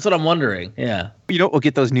thinking. That's what I'm wondering. Yeah. You know what will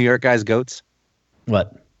get those New York guys goats?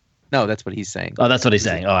 What? No, that's what he's saying. Oh, that's what he's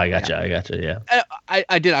saying. Oh, I gotcha. Yeah. I gotcha. Yeah.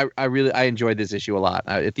 I did. I really enjoyed this issue a lot.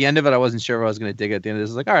 At the end of it, I wasn't sure if I was going to dig it. At the end of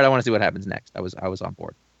this, I was like, all right, I want to see what happens next. I was on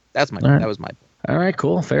board. That was my. All right,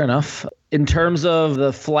 cool. Fair enough. In terms of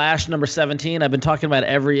the Flash number 17, I've been talking about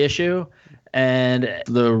every issue. And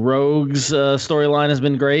the Rogues storyline has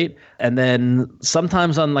been great. And then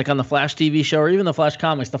sometimes on the Flash TV show or even the Flash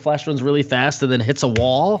comics, the Flash runs really fast and then hits a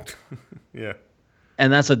wall. Yeah.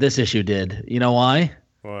 And that's what this issue did. You know why?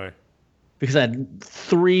 Why? Because I had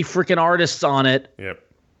 3 freaking artists on it. Yep.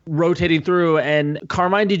 Rotating through, and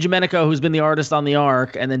Carmine DiGimenico, who's been the artist on the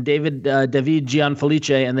arc, and then David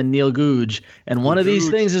Gianfelice, and then Neil Googe. And one of these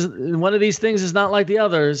things is not like the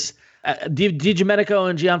others. DiGimenico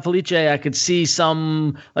and Gianfelice, I could see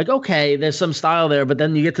some okay, there's some style there, but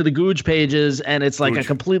then you get to the Googe pages, and it's like a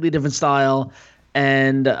completely different style.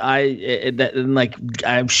 And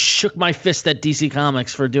I shook my fist at DC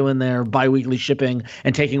Comics for doing their bi-weekly shipping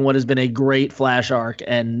and taking what has been a great Flash arc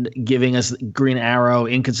and giving us Green Arrow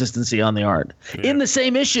inconsistency on the art in the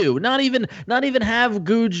same issue. Not even have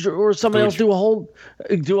Googe or somebody else do a whole.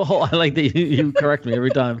 I like that you correct me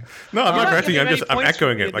every time. No, I'm not correcting you. I'm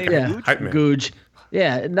echoing it like a hype man. Googe.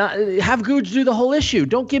 Yeah, not have Googe do the whole issue.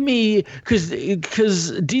 Don't give me because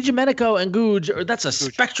DiGiomenico and Googe, that's a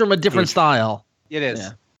spectrum of different style. It is.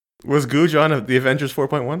 Yeah. Was Googe on the Avengers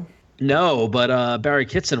 4.1? No, but Barry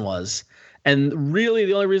Kitson was. And really,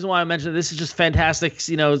 the only reason why I mentioned this is just fantastic.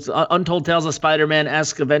 You know, it's Untold Tales of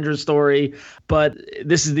Spider-Man-esque Avengers story. But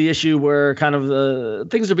this is the issue where kind of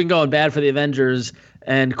things have been going bad for the Avengers,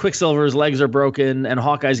 and Quicksilver's legs are broken, and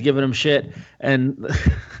Hawkeye's giving him shit, and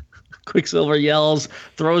Quicksilver yells,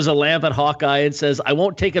 throws a lamp at Hawkeye, and says, "I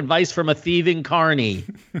won't take advice from a thieving carny."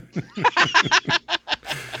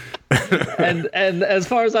 and as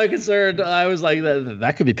far as I'm concerned, I was like,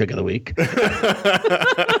 that could be pick of the week.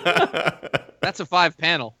 That's a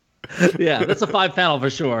 5-panel. Yeah, that's a 5-panel for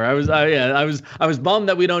sure. I was bummed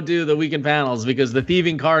that we don't do the weekend panels because the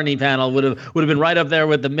thieving carny panel would have been right up there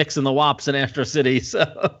with the Mix and the Wops in Astro City. So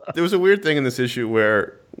there was a weird thing in this issue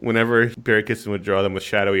where whenever Barry Kitson would draw them with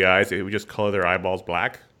shadowy eyes, it would just color their eyeballs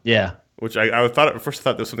black. Yeah. Which I thought at first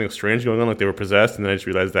there was something strange going on, like they were possessed, and then I just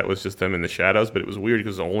realized that was just them in the shadows. But it was weird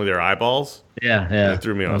because it was only their eyeballs. Yeah. And it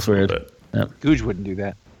threw me off a little bit. Yeah. Googe wouldn't do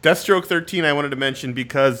that. Deathstroke 13 I wanted to mention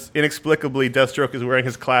because inexplicably Deathstroke is wearing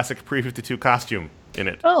his classic pre-52 costume in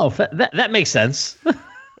it. Oh, that makes sense.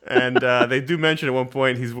 And they do mention at one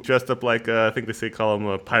point he's dressed up like, I think they call him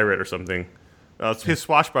a pirate or something. It's his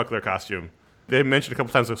swashbuckler costume. They mentioned a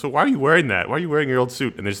couple times, so why are you wearing that? Why are you wearing your old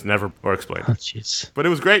suit? And they just never are explained. Oh, jeez. But it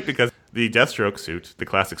was great because the Deathstroke suit, the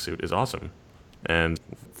classic suit, is awesome. And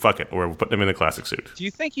fuck it, we're putting him in the classic suit. Do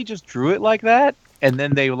you think he just drew it like that, and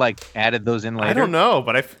then they added those in later? I don't know,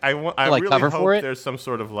 but I really hope there's some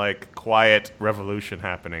sort of quiet revolution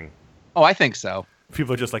happening. Oh, I think so.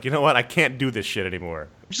 People are just like, you know what? I can't do this shit anymore.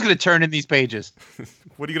 I'm just going to turn in these pages.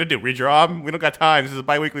 What are you going to do? Redraw them? We don't got time. This is a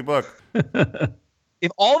bi-weekly book.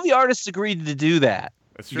 If all the artists agreed to do that,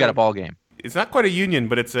 you got a ball game. It's not quite a union,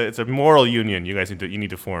 but it's a moral union. You guys need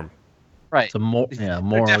to form. Right. It's a moral. They're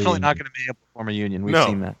definitely union. not going to be able to form a union. We've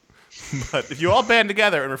seen that. But if you all band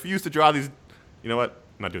together and refuse to draw these, you know what?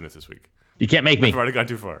 I'm not doing this week. You can't make me. I've already gone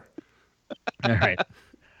too far. All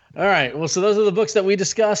right. Well, so those are the books that we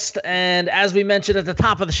discussed. And as we mentioned at the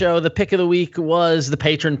top of the show, the pick of the week was the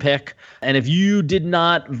patron pick. And if you did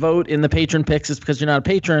not vote in the patron picks, it's because you're not a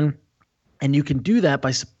patron. And you can do that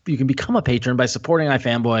you can become a patron by supporting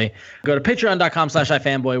iFanboy. Go to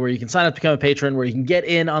patreon.com/iFanboy where you can sign up to become a patron, where you can get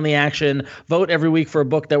in on the action, vote every week for a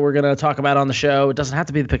book that we're going to talk about on the show. It doesn't have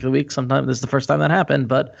to be the pick of the week. Sometimes this is the first time that happened,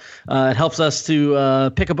 but it helps us to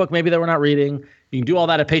pick a book maybe that we're not reading. You can do all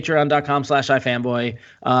that at patreon.com/iFanboy.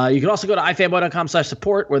 You can also go to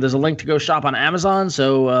iFanboy.com/support where there's a link to go shop on Amazon.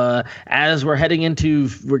 So as we're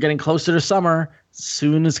getting closer to summer,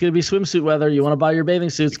 soon it's going to be swimsuit weather. You want to buy your bathing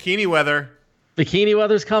suits. Bikini weather. Bikini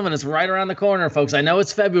weather's coming. It's right around the corner, folks. I know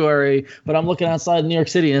it's February, but I'm looking outside New York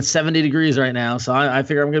City and it's 70 degrees right now. So I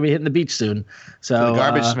figure I'm going to be hitting the beach soon. So the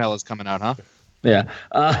garbage smell is coming out, huh? Yeah.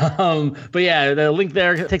 But yeah, the link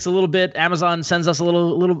there takes a little bit. Amazon sends us a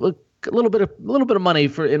little bit of money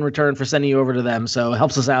in return for sending you over to them, so it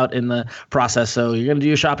helps us out in the process. So you're going to do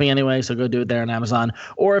your shopping anyway, so go do it there on Amazon.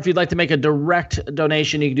 Or if you'd like to make a direct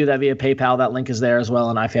donation, you can do that via PayPal. That link is there as well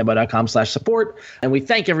on ifanboy.com/support. And we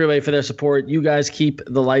thank everybody for their support. You guys keep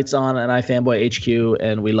the lights on at iFanboy HQ,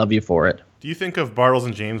 and we love you for it. Do you think of Bartles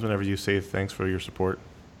and James whenever you say thanks for your support?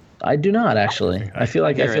 I do not, actually. I feel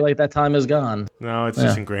like that time is gone. No, it's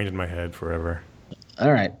just ingrained in my head forever.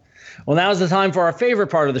 All right. Well, now's the time for our favorite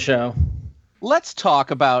part of the show. Let's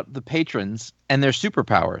talk about the patrons and their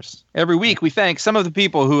superpowers. Every week, we thank some of the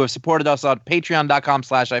people who have supported us on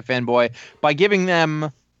patreon.com/iFanboy by giving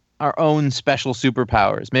them our own special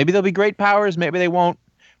superpowers. Maybe they'll be great powers. Maybe they won't.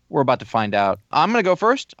 We're about to find out. I'm going to go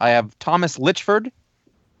first. I have Thomas Litchford.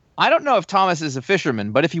 I don't know if Thomas is a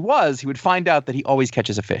fisherman, but if he was, he would find out that he always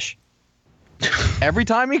catches a fish. Every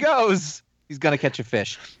time he goes, he's going to catch a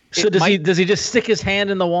fish. So does he just stick his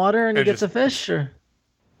hand in the water and he gets a fish? Or?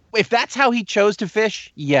 If that's how he chose to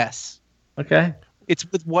fish, yes. Okay. It's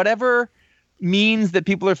with whatever means that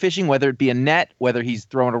people are fishing, whether it be a net, whether he's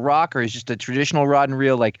throwing a rock or he's just a traditional rod and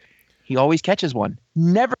reel, he always catches one.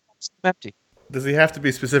 Never comes empty. Does he have to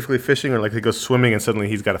be specifically fishing or he goes swimming and suddenly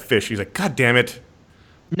he's got a fish? He's like, God damn it.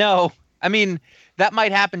 No. I mean, that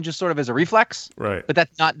might happen just sort of as a reflex, Right. but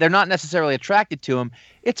they're not necessarily attracted to him.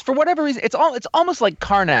 It's for whatever reason. It's almost like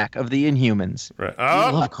Karnak of the Inhumans. Right.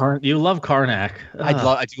 You love Karnak. I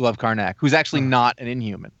do love Karnak, who's actually not an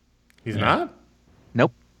Inhuman. He's not?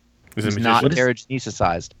 Nope. He's not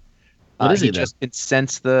paragenesicized. What is he just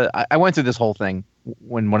incensed I went through this whole thing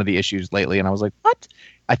when one of the issues lately, and I was like, what?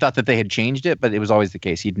 I thought that they had changed it, but it was always the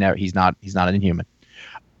case. He's not an Inhuman.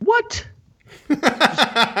 What? We're gonna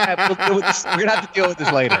have to deal with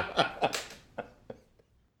this later.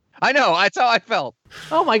 I know. That's how I felt.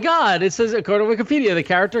 Oh my God! It says, according to Wikipedia, the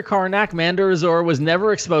character Karnak Mandarazor was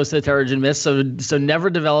never exposed to the Terrigen Mist, so never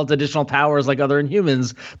developed additional powers like other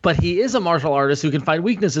Inhumans. But he is a martial artist who can find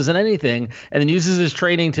weaknesses in anything, and then uses his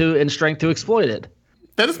training and strength to exploit it.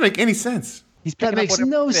 That doesn't make any sense. That makes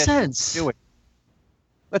no sense. Do it.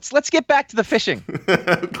 Let's get back to the fishing.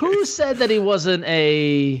 Who said that he wasn't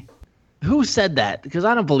a? Who said that? Because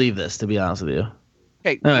I don't believe this, to be honest with you.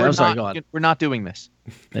 Okay, I'm sorry. Go on. We're not doing this.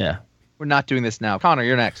 Yeah. We're not doing this now. Connor,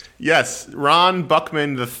 you're next. Yes, Ron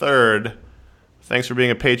Buckman III. Thanks for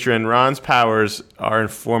being a patron. Ron's powers are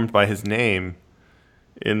informed by his name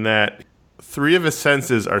in that 3 of his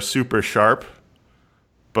senses are super sharp,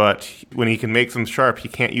 but when he can make them sharp, he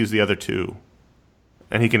can't use the other 2.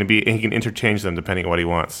 And he can interchange them depending on what he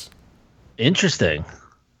wants. Interesting.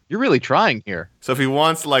 You're really trying here. So if he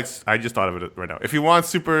wants, I just thought of it right now. If he wants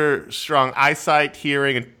super strong eyesight,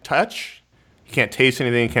 hearing, and touch, he can't taste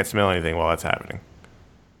anything, he can't smell anything while that's happening.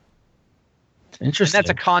 Interesting. And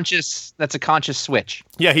that's a conscious switch.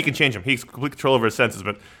 Yeah, he can change them. He has complete control over his senses,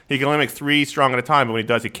 but he can only make 3 strong at a time, but when he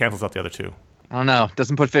does, he cancels out the other 2. I don't know.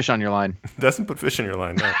 Doesn't put fish on your line. Doesn't put fish in your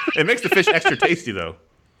line, no. It makes the fish extra tasty, though.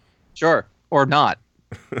 Sure. Or not.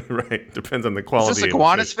 Right. Depends on the quality. Is this a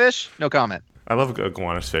Gowanus fish? No comment. I love a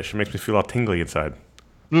Gowanus fish. It makes me feel all tingly inside.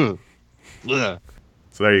 Ugh. So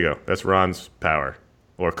there you go. That's Ron's power.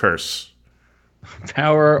 Or curse.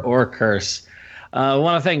 Power or curse. I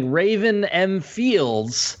want to thank Raven M.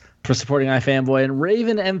 Fields for supporting iFanboy. And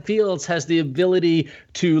Raven M. Fields has the ability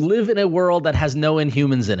to live in a world that has no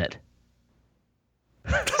Inhumans in it.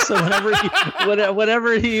 So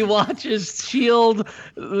whenever he watches S.H.I.E.L.D.,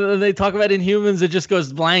 they talk about Inhumans, it just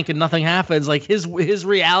goes blank and nothing happens. Like his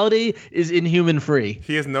reality is Inhuman free.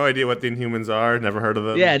 He has no idea what the Inhumans are, never heard of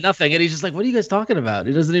them. Yeah, nothing. And he's just like, what are you guys talking about?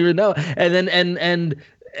 He doesn't even know. And then and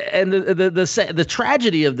the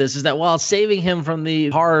tragedy of this is that while saving him from the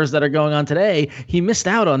horrors that are going on today, he missed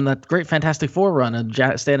out on that great Fantastic Four run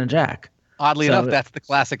of Stan and Jack. Oddly enough, that's the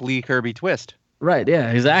classic Lee Kirby twist. Right, yeah,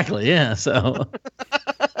 exactly, yeah, so.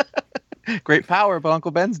 Great power, but Uncle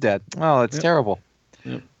Ben's dead. Oh, it's terrible.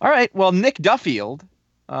 Yep. All right, well, Nick Duffield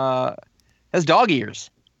has dog ears.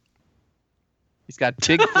 He's got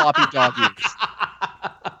big floppy dog ears.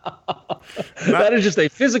 That is just a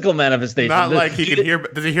physical manifestation. Not like he can hear.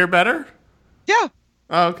 Does he hear better? Yeah.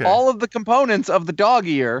 Oh, okay. All of the components of the dog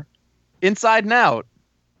ear, inside and out.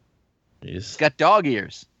 He's got dog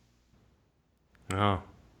ears. Oh.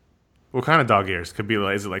 What kind of dog ears? Could be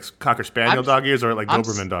like, is it like Cocker Spaniel dog ears or like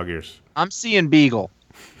Doberman dog ears? I'm seeing Beagle.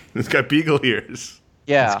 He's got Beagle ears.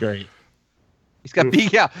 Yeah. That's great. He's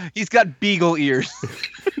got Beagle ears.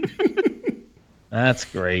 That's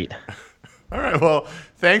great. All right. Well,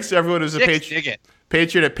 thanks to everyone who's a patron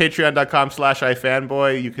at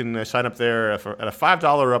patreon.com/ifanboy. You can sign up there at a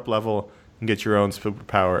 $5 up level and get your own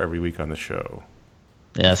superpower every week on the show.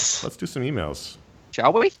 Yes. Let's do some emails.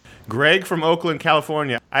 Shall we? Greg from Oakland,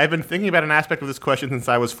 California. I have been thinking about an aspect of this question since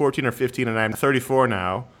I was 14 or 15, and I'm 34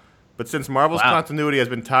 now. But since Marvel's continuity has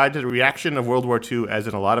been tied to the reaction of World War II, as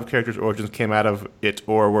in a lot of characters' origins came out of it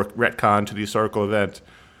or were retconned to the historical event,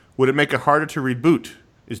 would it make it harder to reboot?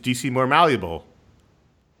 Is DC more malleable?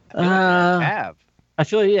 I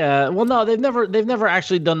feel Well, no, they've never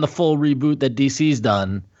actually done the full reboot that DC's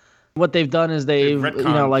done. What they've done is they've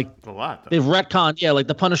retconned a lot. They've retconned, like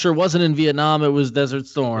the Punisher wasn't in Vietnam, it was Desert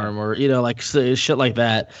Storm, or like shit like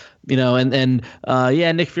that. And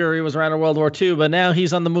Nick Fury was around in World War II, but now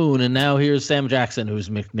he's on the moon, and now here's Sam Jackson, who's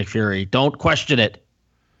Nick Fury. Don't question it.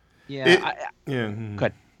 Yeah.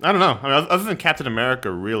 Good. I don't know. I mean, other than Captain America,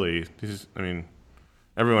 really,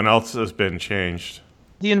 everyone else has been changed.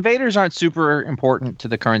 The invaders aren't super important to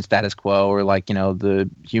the current status quo, or the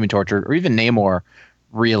Human Torch, or even Namor.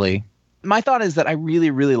 Really, my thought is that I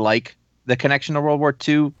really, really like the connection to World War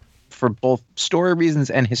II for both story reasons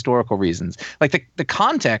and historical reasons. Like the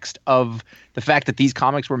context of the fact that these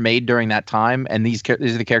comics were made during that time, and these are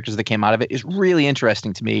the characters that came out of it, is really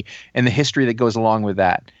interesting to me, and the history that goes along with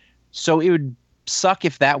that. So it would suck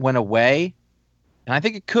if that went away, and I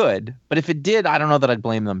think it could. But if it did, I don't know that I'd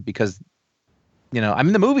blame them, because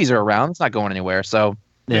the movies are around; it's not going anywhere. So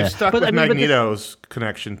They're stuck with Magneto's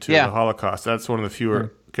connection to the Holocaust. That's one of the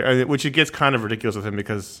fewer, which it gets kind of ridiculous with him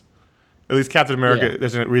because at least Captain America,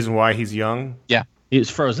 there's a reason why he's young. Yeah. He was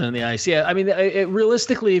frozen in the ice. Yeah, I mean,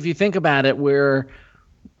 realistically, if you think about it, we're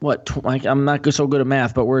I'm not so good at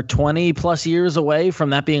math, but we're 20 plus years away from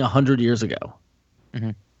that being 100 years ago.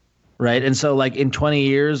 Mm-hmm. Right. And so like in 20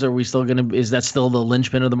 years, are we still is that still the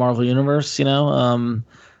linchpin of the Marvel universe? I don't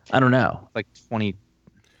know. Like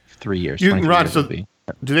 23 years. Ron, so do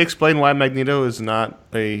they explain why Magneto is not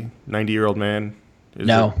a 90-year-old man?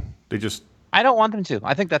 No. I don't want them to.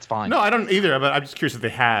 I think that's fine. No, I don't either, but I'm just curious if they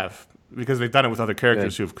have. Because they've done it with other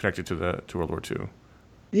characters who have connected to World War II.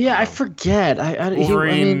 Yeah, I forget.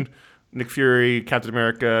 Wolverine, Nick Fury, Captain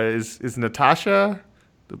America. Is Natasha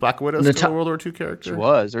the Black Widow still a World War II character? She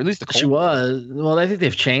was, or at least the Cold She was. Well, I think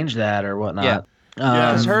they've changed that or whatnot. Yeah.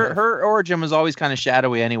 Because her origin was always kind of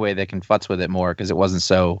shadowy anyway. They can futz with it more because it wasn't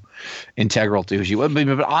so integral to who she was.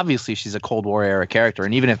 But obviously, she's a Cold War era character.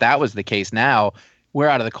 And even if that was the case now, we're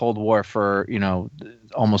out of the Cold War for,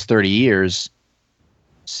 almost 30 years.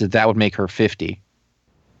 So that would make her 50.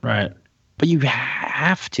 Right. But you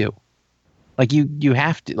have to. Like, you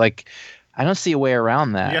have to. Like, I don't see a way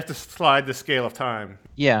around that. You have to slide the scale of time.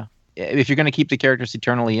 Yeah. If you're going to keep the characters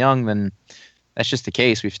eternally young, then that's just the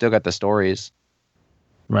case. We've still got the stories.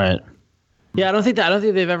 Right. Yeah, I don't think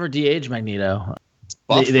they've ever de-aged Magneto.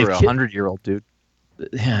 Buff for a 100-year-old dude.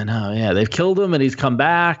 Yeah, no, yeah. They've killed him and he's come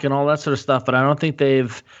back and all that sort of stuff, but I don't think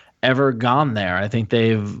they've ever gone there. I think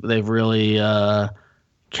they've really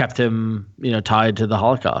kept him, tied to the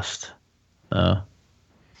Holocaust.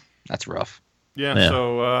 That's rough. Yeah.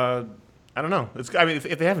 So I don't know. If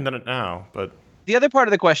they haven't done it now, but the other part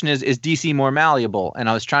of the question is DC more malleable? And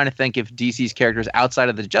I was trying to think if DC's characters outside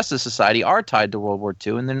of the Justice Society are tied to World War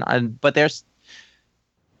II, and then but there's,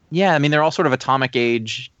 they're all sort of atomic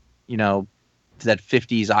age, that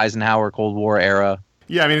 50s Eisenhower Cold War era.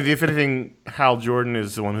 Yeah, if anything, Hal Jordan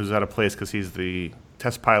is the one who's out of place because he's the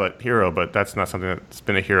test pilot hero, but that's not something that's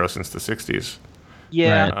been a hero since the 60s.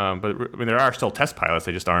 Yeah. Right. But there are still test pilots.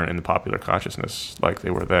 They just aren't in the popular consciousness like they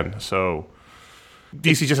were then. So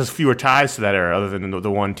DC just has fewer ties to that era other than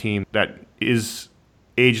the one team that is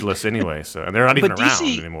ageless anyway. So and they're not even around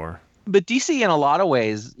anymore. But DC, in a lot of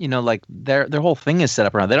ways, their whole thing is set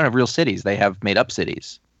up around. They don't have real cities. They have made up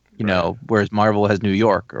cities. Whereas Marvel has New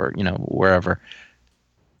York or wherever.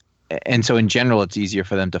 And so in general, it's easier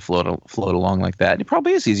for them to float along like that. It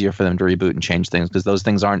probably is easier for them to reboot and change things because those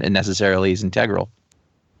things aren't necessarily as integral.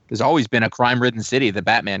 There's always been a crime-ridden city that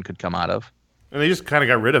Batman could come out of. And they just kind of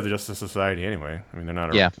got rid of the Justice Society anyway. They're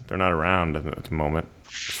not. They're not around at the moment,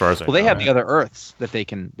 as far as I know. They have the other Earths that they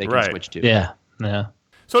can switch to. Yeah.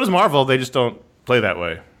 So does Marvel. They just don't play that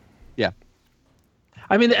way. Yeah.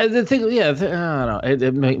 The thing. Yeah. I don't know.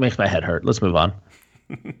 It makes my head hurt. Let's move on.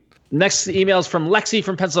 Next email is from Lexi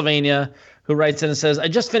from Pennsylvania, who writes in and says, I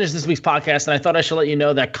just finished this week's podcast, and I thought I should let you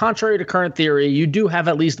know that contrary to current theory, you do have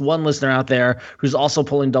at least one listener out there who's also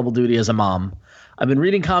pulling double duty as a mom. I've been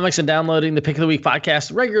reading comics and downloading the Pick of the Week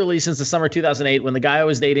podcast regularly since the summer 2008 when the guy I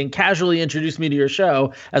was dating casually introduced me to your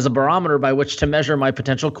show as a barometer by which to measure my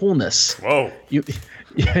potential coolness. Whoa.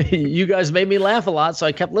 You guys made me laugh a lot, so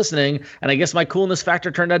I kept listening, and I guess my coolness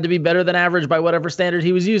factor turned out to be better than average by whatever standard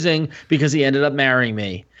he was using because he ended up marrying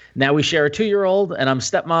me. Now we share a 2-year-old, and I'm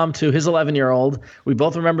stepmom to his 11-year-old. We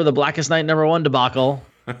both remember the Blackest Night #1 debacle.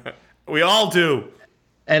 We all do.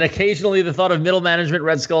 And occasionally the thought of middle management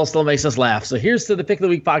Red Skull still makes us laugh. So here's to the Pick of the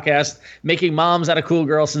Week podcast, making moms out of cool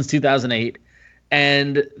girls since 2008.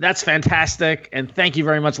 And that's fantastic. And thank you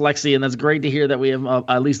very much, Lexi. And that's great to hear that we have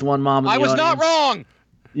at least one mom in the audience. I was not wrong.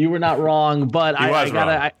 You were not wrong, but I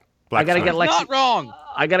gotta get Lexi. Not wrong.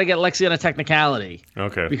 I gotta get Lexi on a technicality.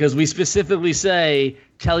 Okay. Because we specifically say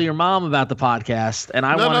tell your mom about the podcast, and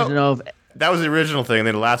I wanted to know if that was the original thing.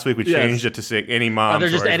 Then last week we changed it to say any moms. They're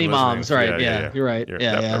just any moms, right? Yeah, you're right.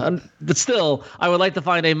 Yeah. But still, I would like to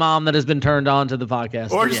find a mom that has been turned on to the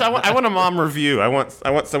podcast. Or just I want a mom review. I want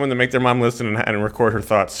someone to make their mom listen and record her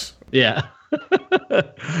thoughts. Yeah.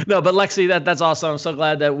 No, but Lexi, that's awesome. I'm so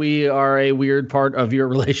glad that we are a weird part of your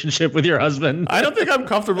relationship with your husband. I don't think I'm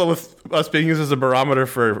comfortable with us being used as a barometer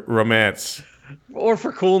for romance. Or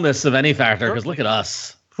for coolness of any factor, because look at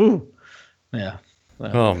us. Whew. Yeah.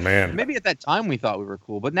 Oh, man. Maybe at that time we thought we were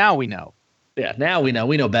cool, but now we know. Yeah, now we know.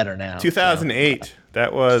 We know better now. 2008. So.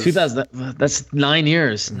 That was... 2000. That's 9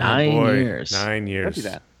 years. 9 years. 9 years. Don't do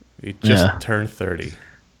that. He just turned 30.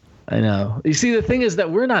 I know. You see, the thing is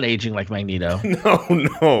that we're not aging like Magneto.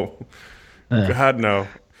 No. God, no.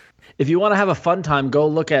 If you want to have a fun time, go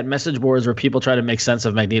look at message boards where people try to make sense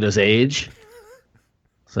of Magneto's age.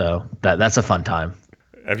 So that's a fun time.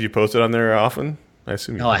 Have you posted on there often? I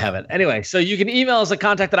assume you No, I haven't. Anyway, so you can email us at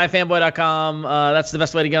contact@ifanboy.com. That's the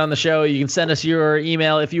best way to get on the show. You can send us your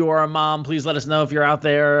email. If you are a mom, please let us know if you're out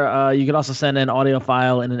there. You can also send an audio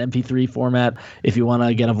file in an MP3 format if you want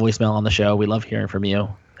to get a voicemail on the show. We love hearing from you.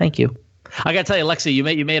 Thank you. I got to tell you, Lexi, you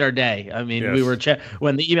made our day. I mean, we were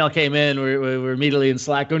when the email came in, we were immediately in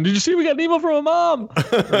Slack going, "Did you see we got an email from a mom?"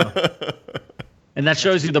 And that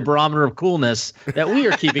shows you the barometer of coolness that we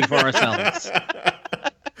are keeping for ourselves.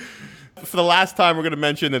 For the last time, we're going to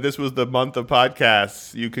mention that this was the month of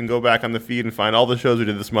podcasts. You can go back on the feed and find all the shows we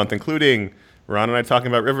did this month, including Ron and I talking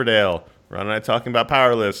about Riverdale, Ron and I talking about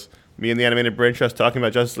Powerless, me and the Animated Brain Trust talking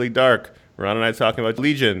about Justice League Dark, Ron and I talking about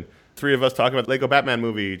Legion, 3 of us talking about Lego Batman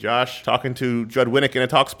movie, Josh talking to Judd Winnick in a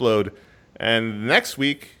Talksplode. And next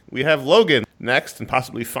week, we have Logan next and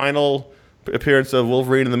possibly final appearance of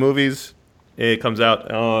Wolverine in the movies. It comes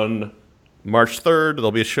out on March 3rd.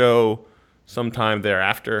 There'll be a show sometime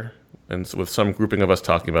thereafter, and so with some grouping of us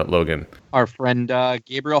talking about Logan. Our friend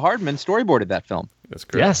Gabriel Hardman storyboarded that film. That's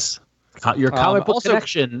correct. Yes. Your comic book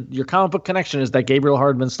connection. Your comic book connection is that Gabriel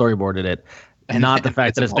Hardman storyboarded it, and not the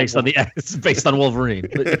fact that it's based on Wolverine.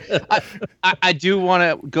 I do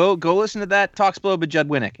want to go listen to that Talksplode with Judd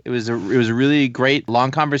Winnick. It was a really great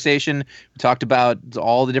long conversation. We talked about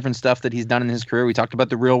all the different stuff that he's done in his career. We talked about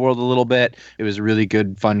the real world a little bit. It was a really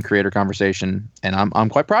good, fun creator conversation, and I'm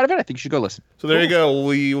quite proud of it. I think you should go listen. So there you go.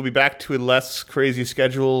 We will be back to a less crazy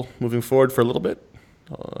schedule moving forward for a little bit,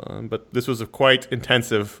 but this was a quite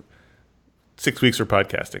intensive 6 weeks for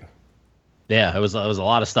podcasting. Yeah, it was a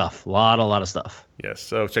lot of stuff. A lot of stuff. Yes,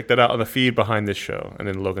 so check that out on the feed behind this show, and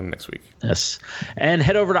then Logan next week. Yes, and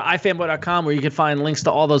head over to ifanboy.com where you can find links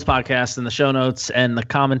to all those podcasts and the show notes and the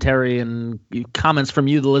commentary and comments from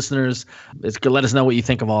you, the listeners. Let us know what you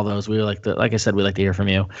think of all those. We like I said, we like to hear from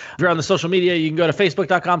you. If you're on the social media, you can go to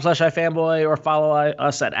facebook.com/ifanboy or follow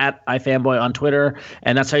us at ifanboy on Twitter,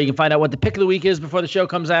 and that's how you can find out what the pick of the week is before the show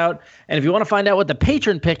comes out. And if you want to find out what the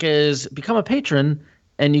patron pick is, become a patron.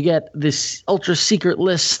 And you get this ultra secret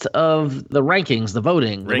list of the rankings, the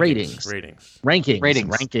voting, the ratings.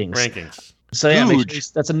 So yeah,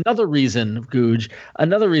 that's another reason,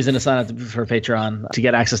 another reason to sign up for Patreon to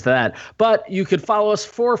get access to that. But you could follow us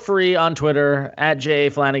for free on Twitter at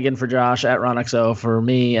J Flanagan for Josh, at RonXO for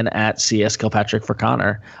me, and at CS Kilpatrick for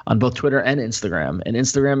Connor on both Twitter and Instagram. And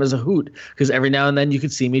Instagram is a hoot because every now and then you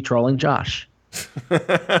could see me trolling Josh.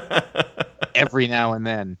 Every now and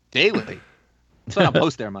then, daily. So I don't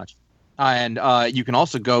post there much. And you can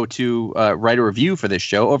also go to write a review for this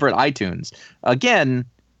show over at iTunes. Again,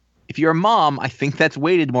 if you're a mom, I think that's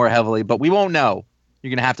weighted more heavily, but we won't know. You're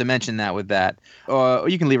going to have to mention that with that. Or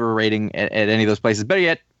you can leave a rating at any of those places. Better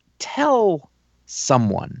yet, tell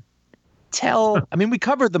someone. I mean, we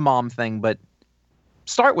covered the mom thing, but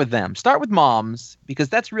start with them. Start with moms, because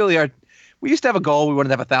that's really we used to have a goal. We wanted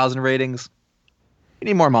to have 1,000 ratings. We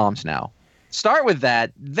need more moms now. Start with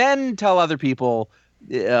that, then tell other people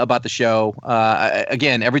about the show.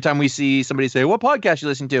 Again, every time we see somebody say, "What podcast you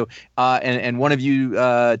listen to?" And one of you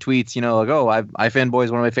tweets, like, "Oh, iFanboy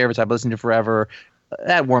is one of my favorites. I've listened to forever."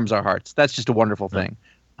 That warms our hearts. That's just a wonderful thing.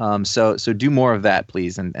 So do more of that,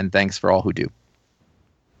 please, and thanks for all who do.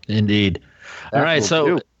 Indeed. All right,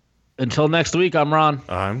 so until next week, I'm Ron.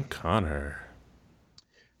 I'm Connor.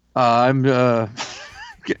 I'm.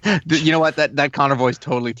 You know what? That Connor voice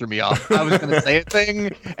totally threw me off. I was going to say a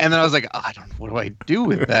thing, and then I was like, what do I do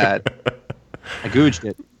with that? I googed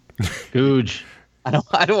it. Googe.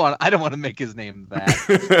 I don't want to make his name that.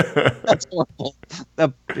 That's horrible.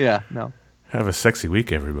 Yeah, no. Have a sexy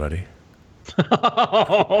week, everybody.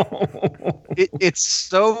 It's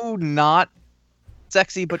so not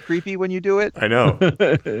sexy but creepy when you do it. I know.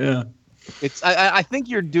 Yeah. It's. I think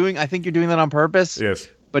you're doing that on purpose. Yes.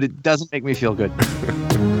 But it doesn't make me feel good.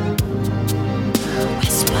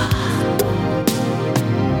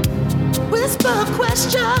 Whisper a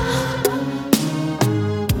question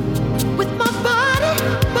with my body.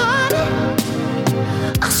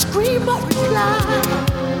 I scream or reply.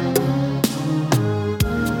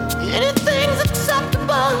 Anything's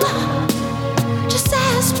acceptable. Just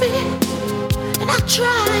ask me, and I'll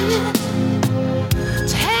try it.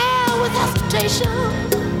 To hell with hesitation.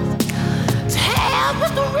 To hell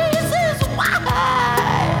with the real.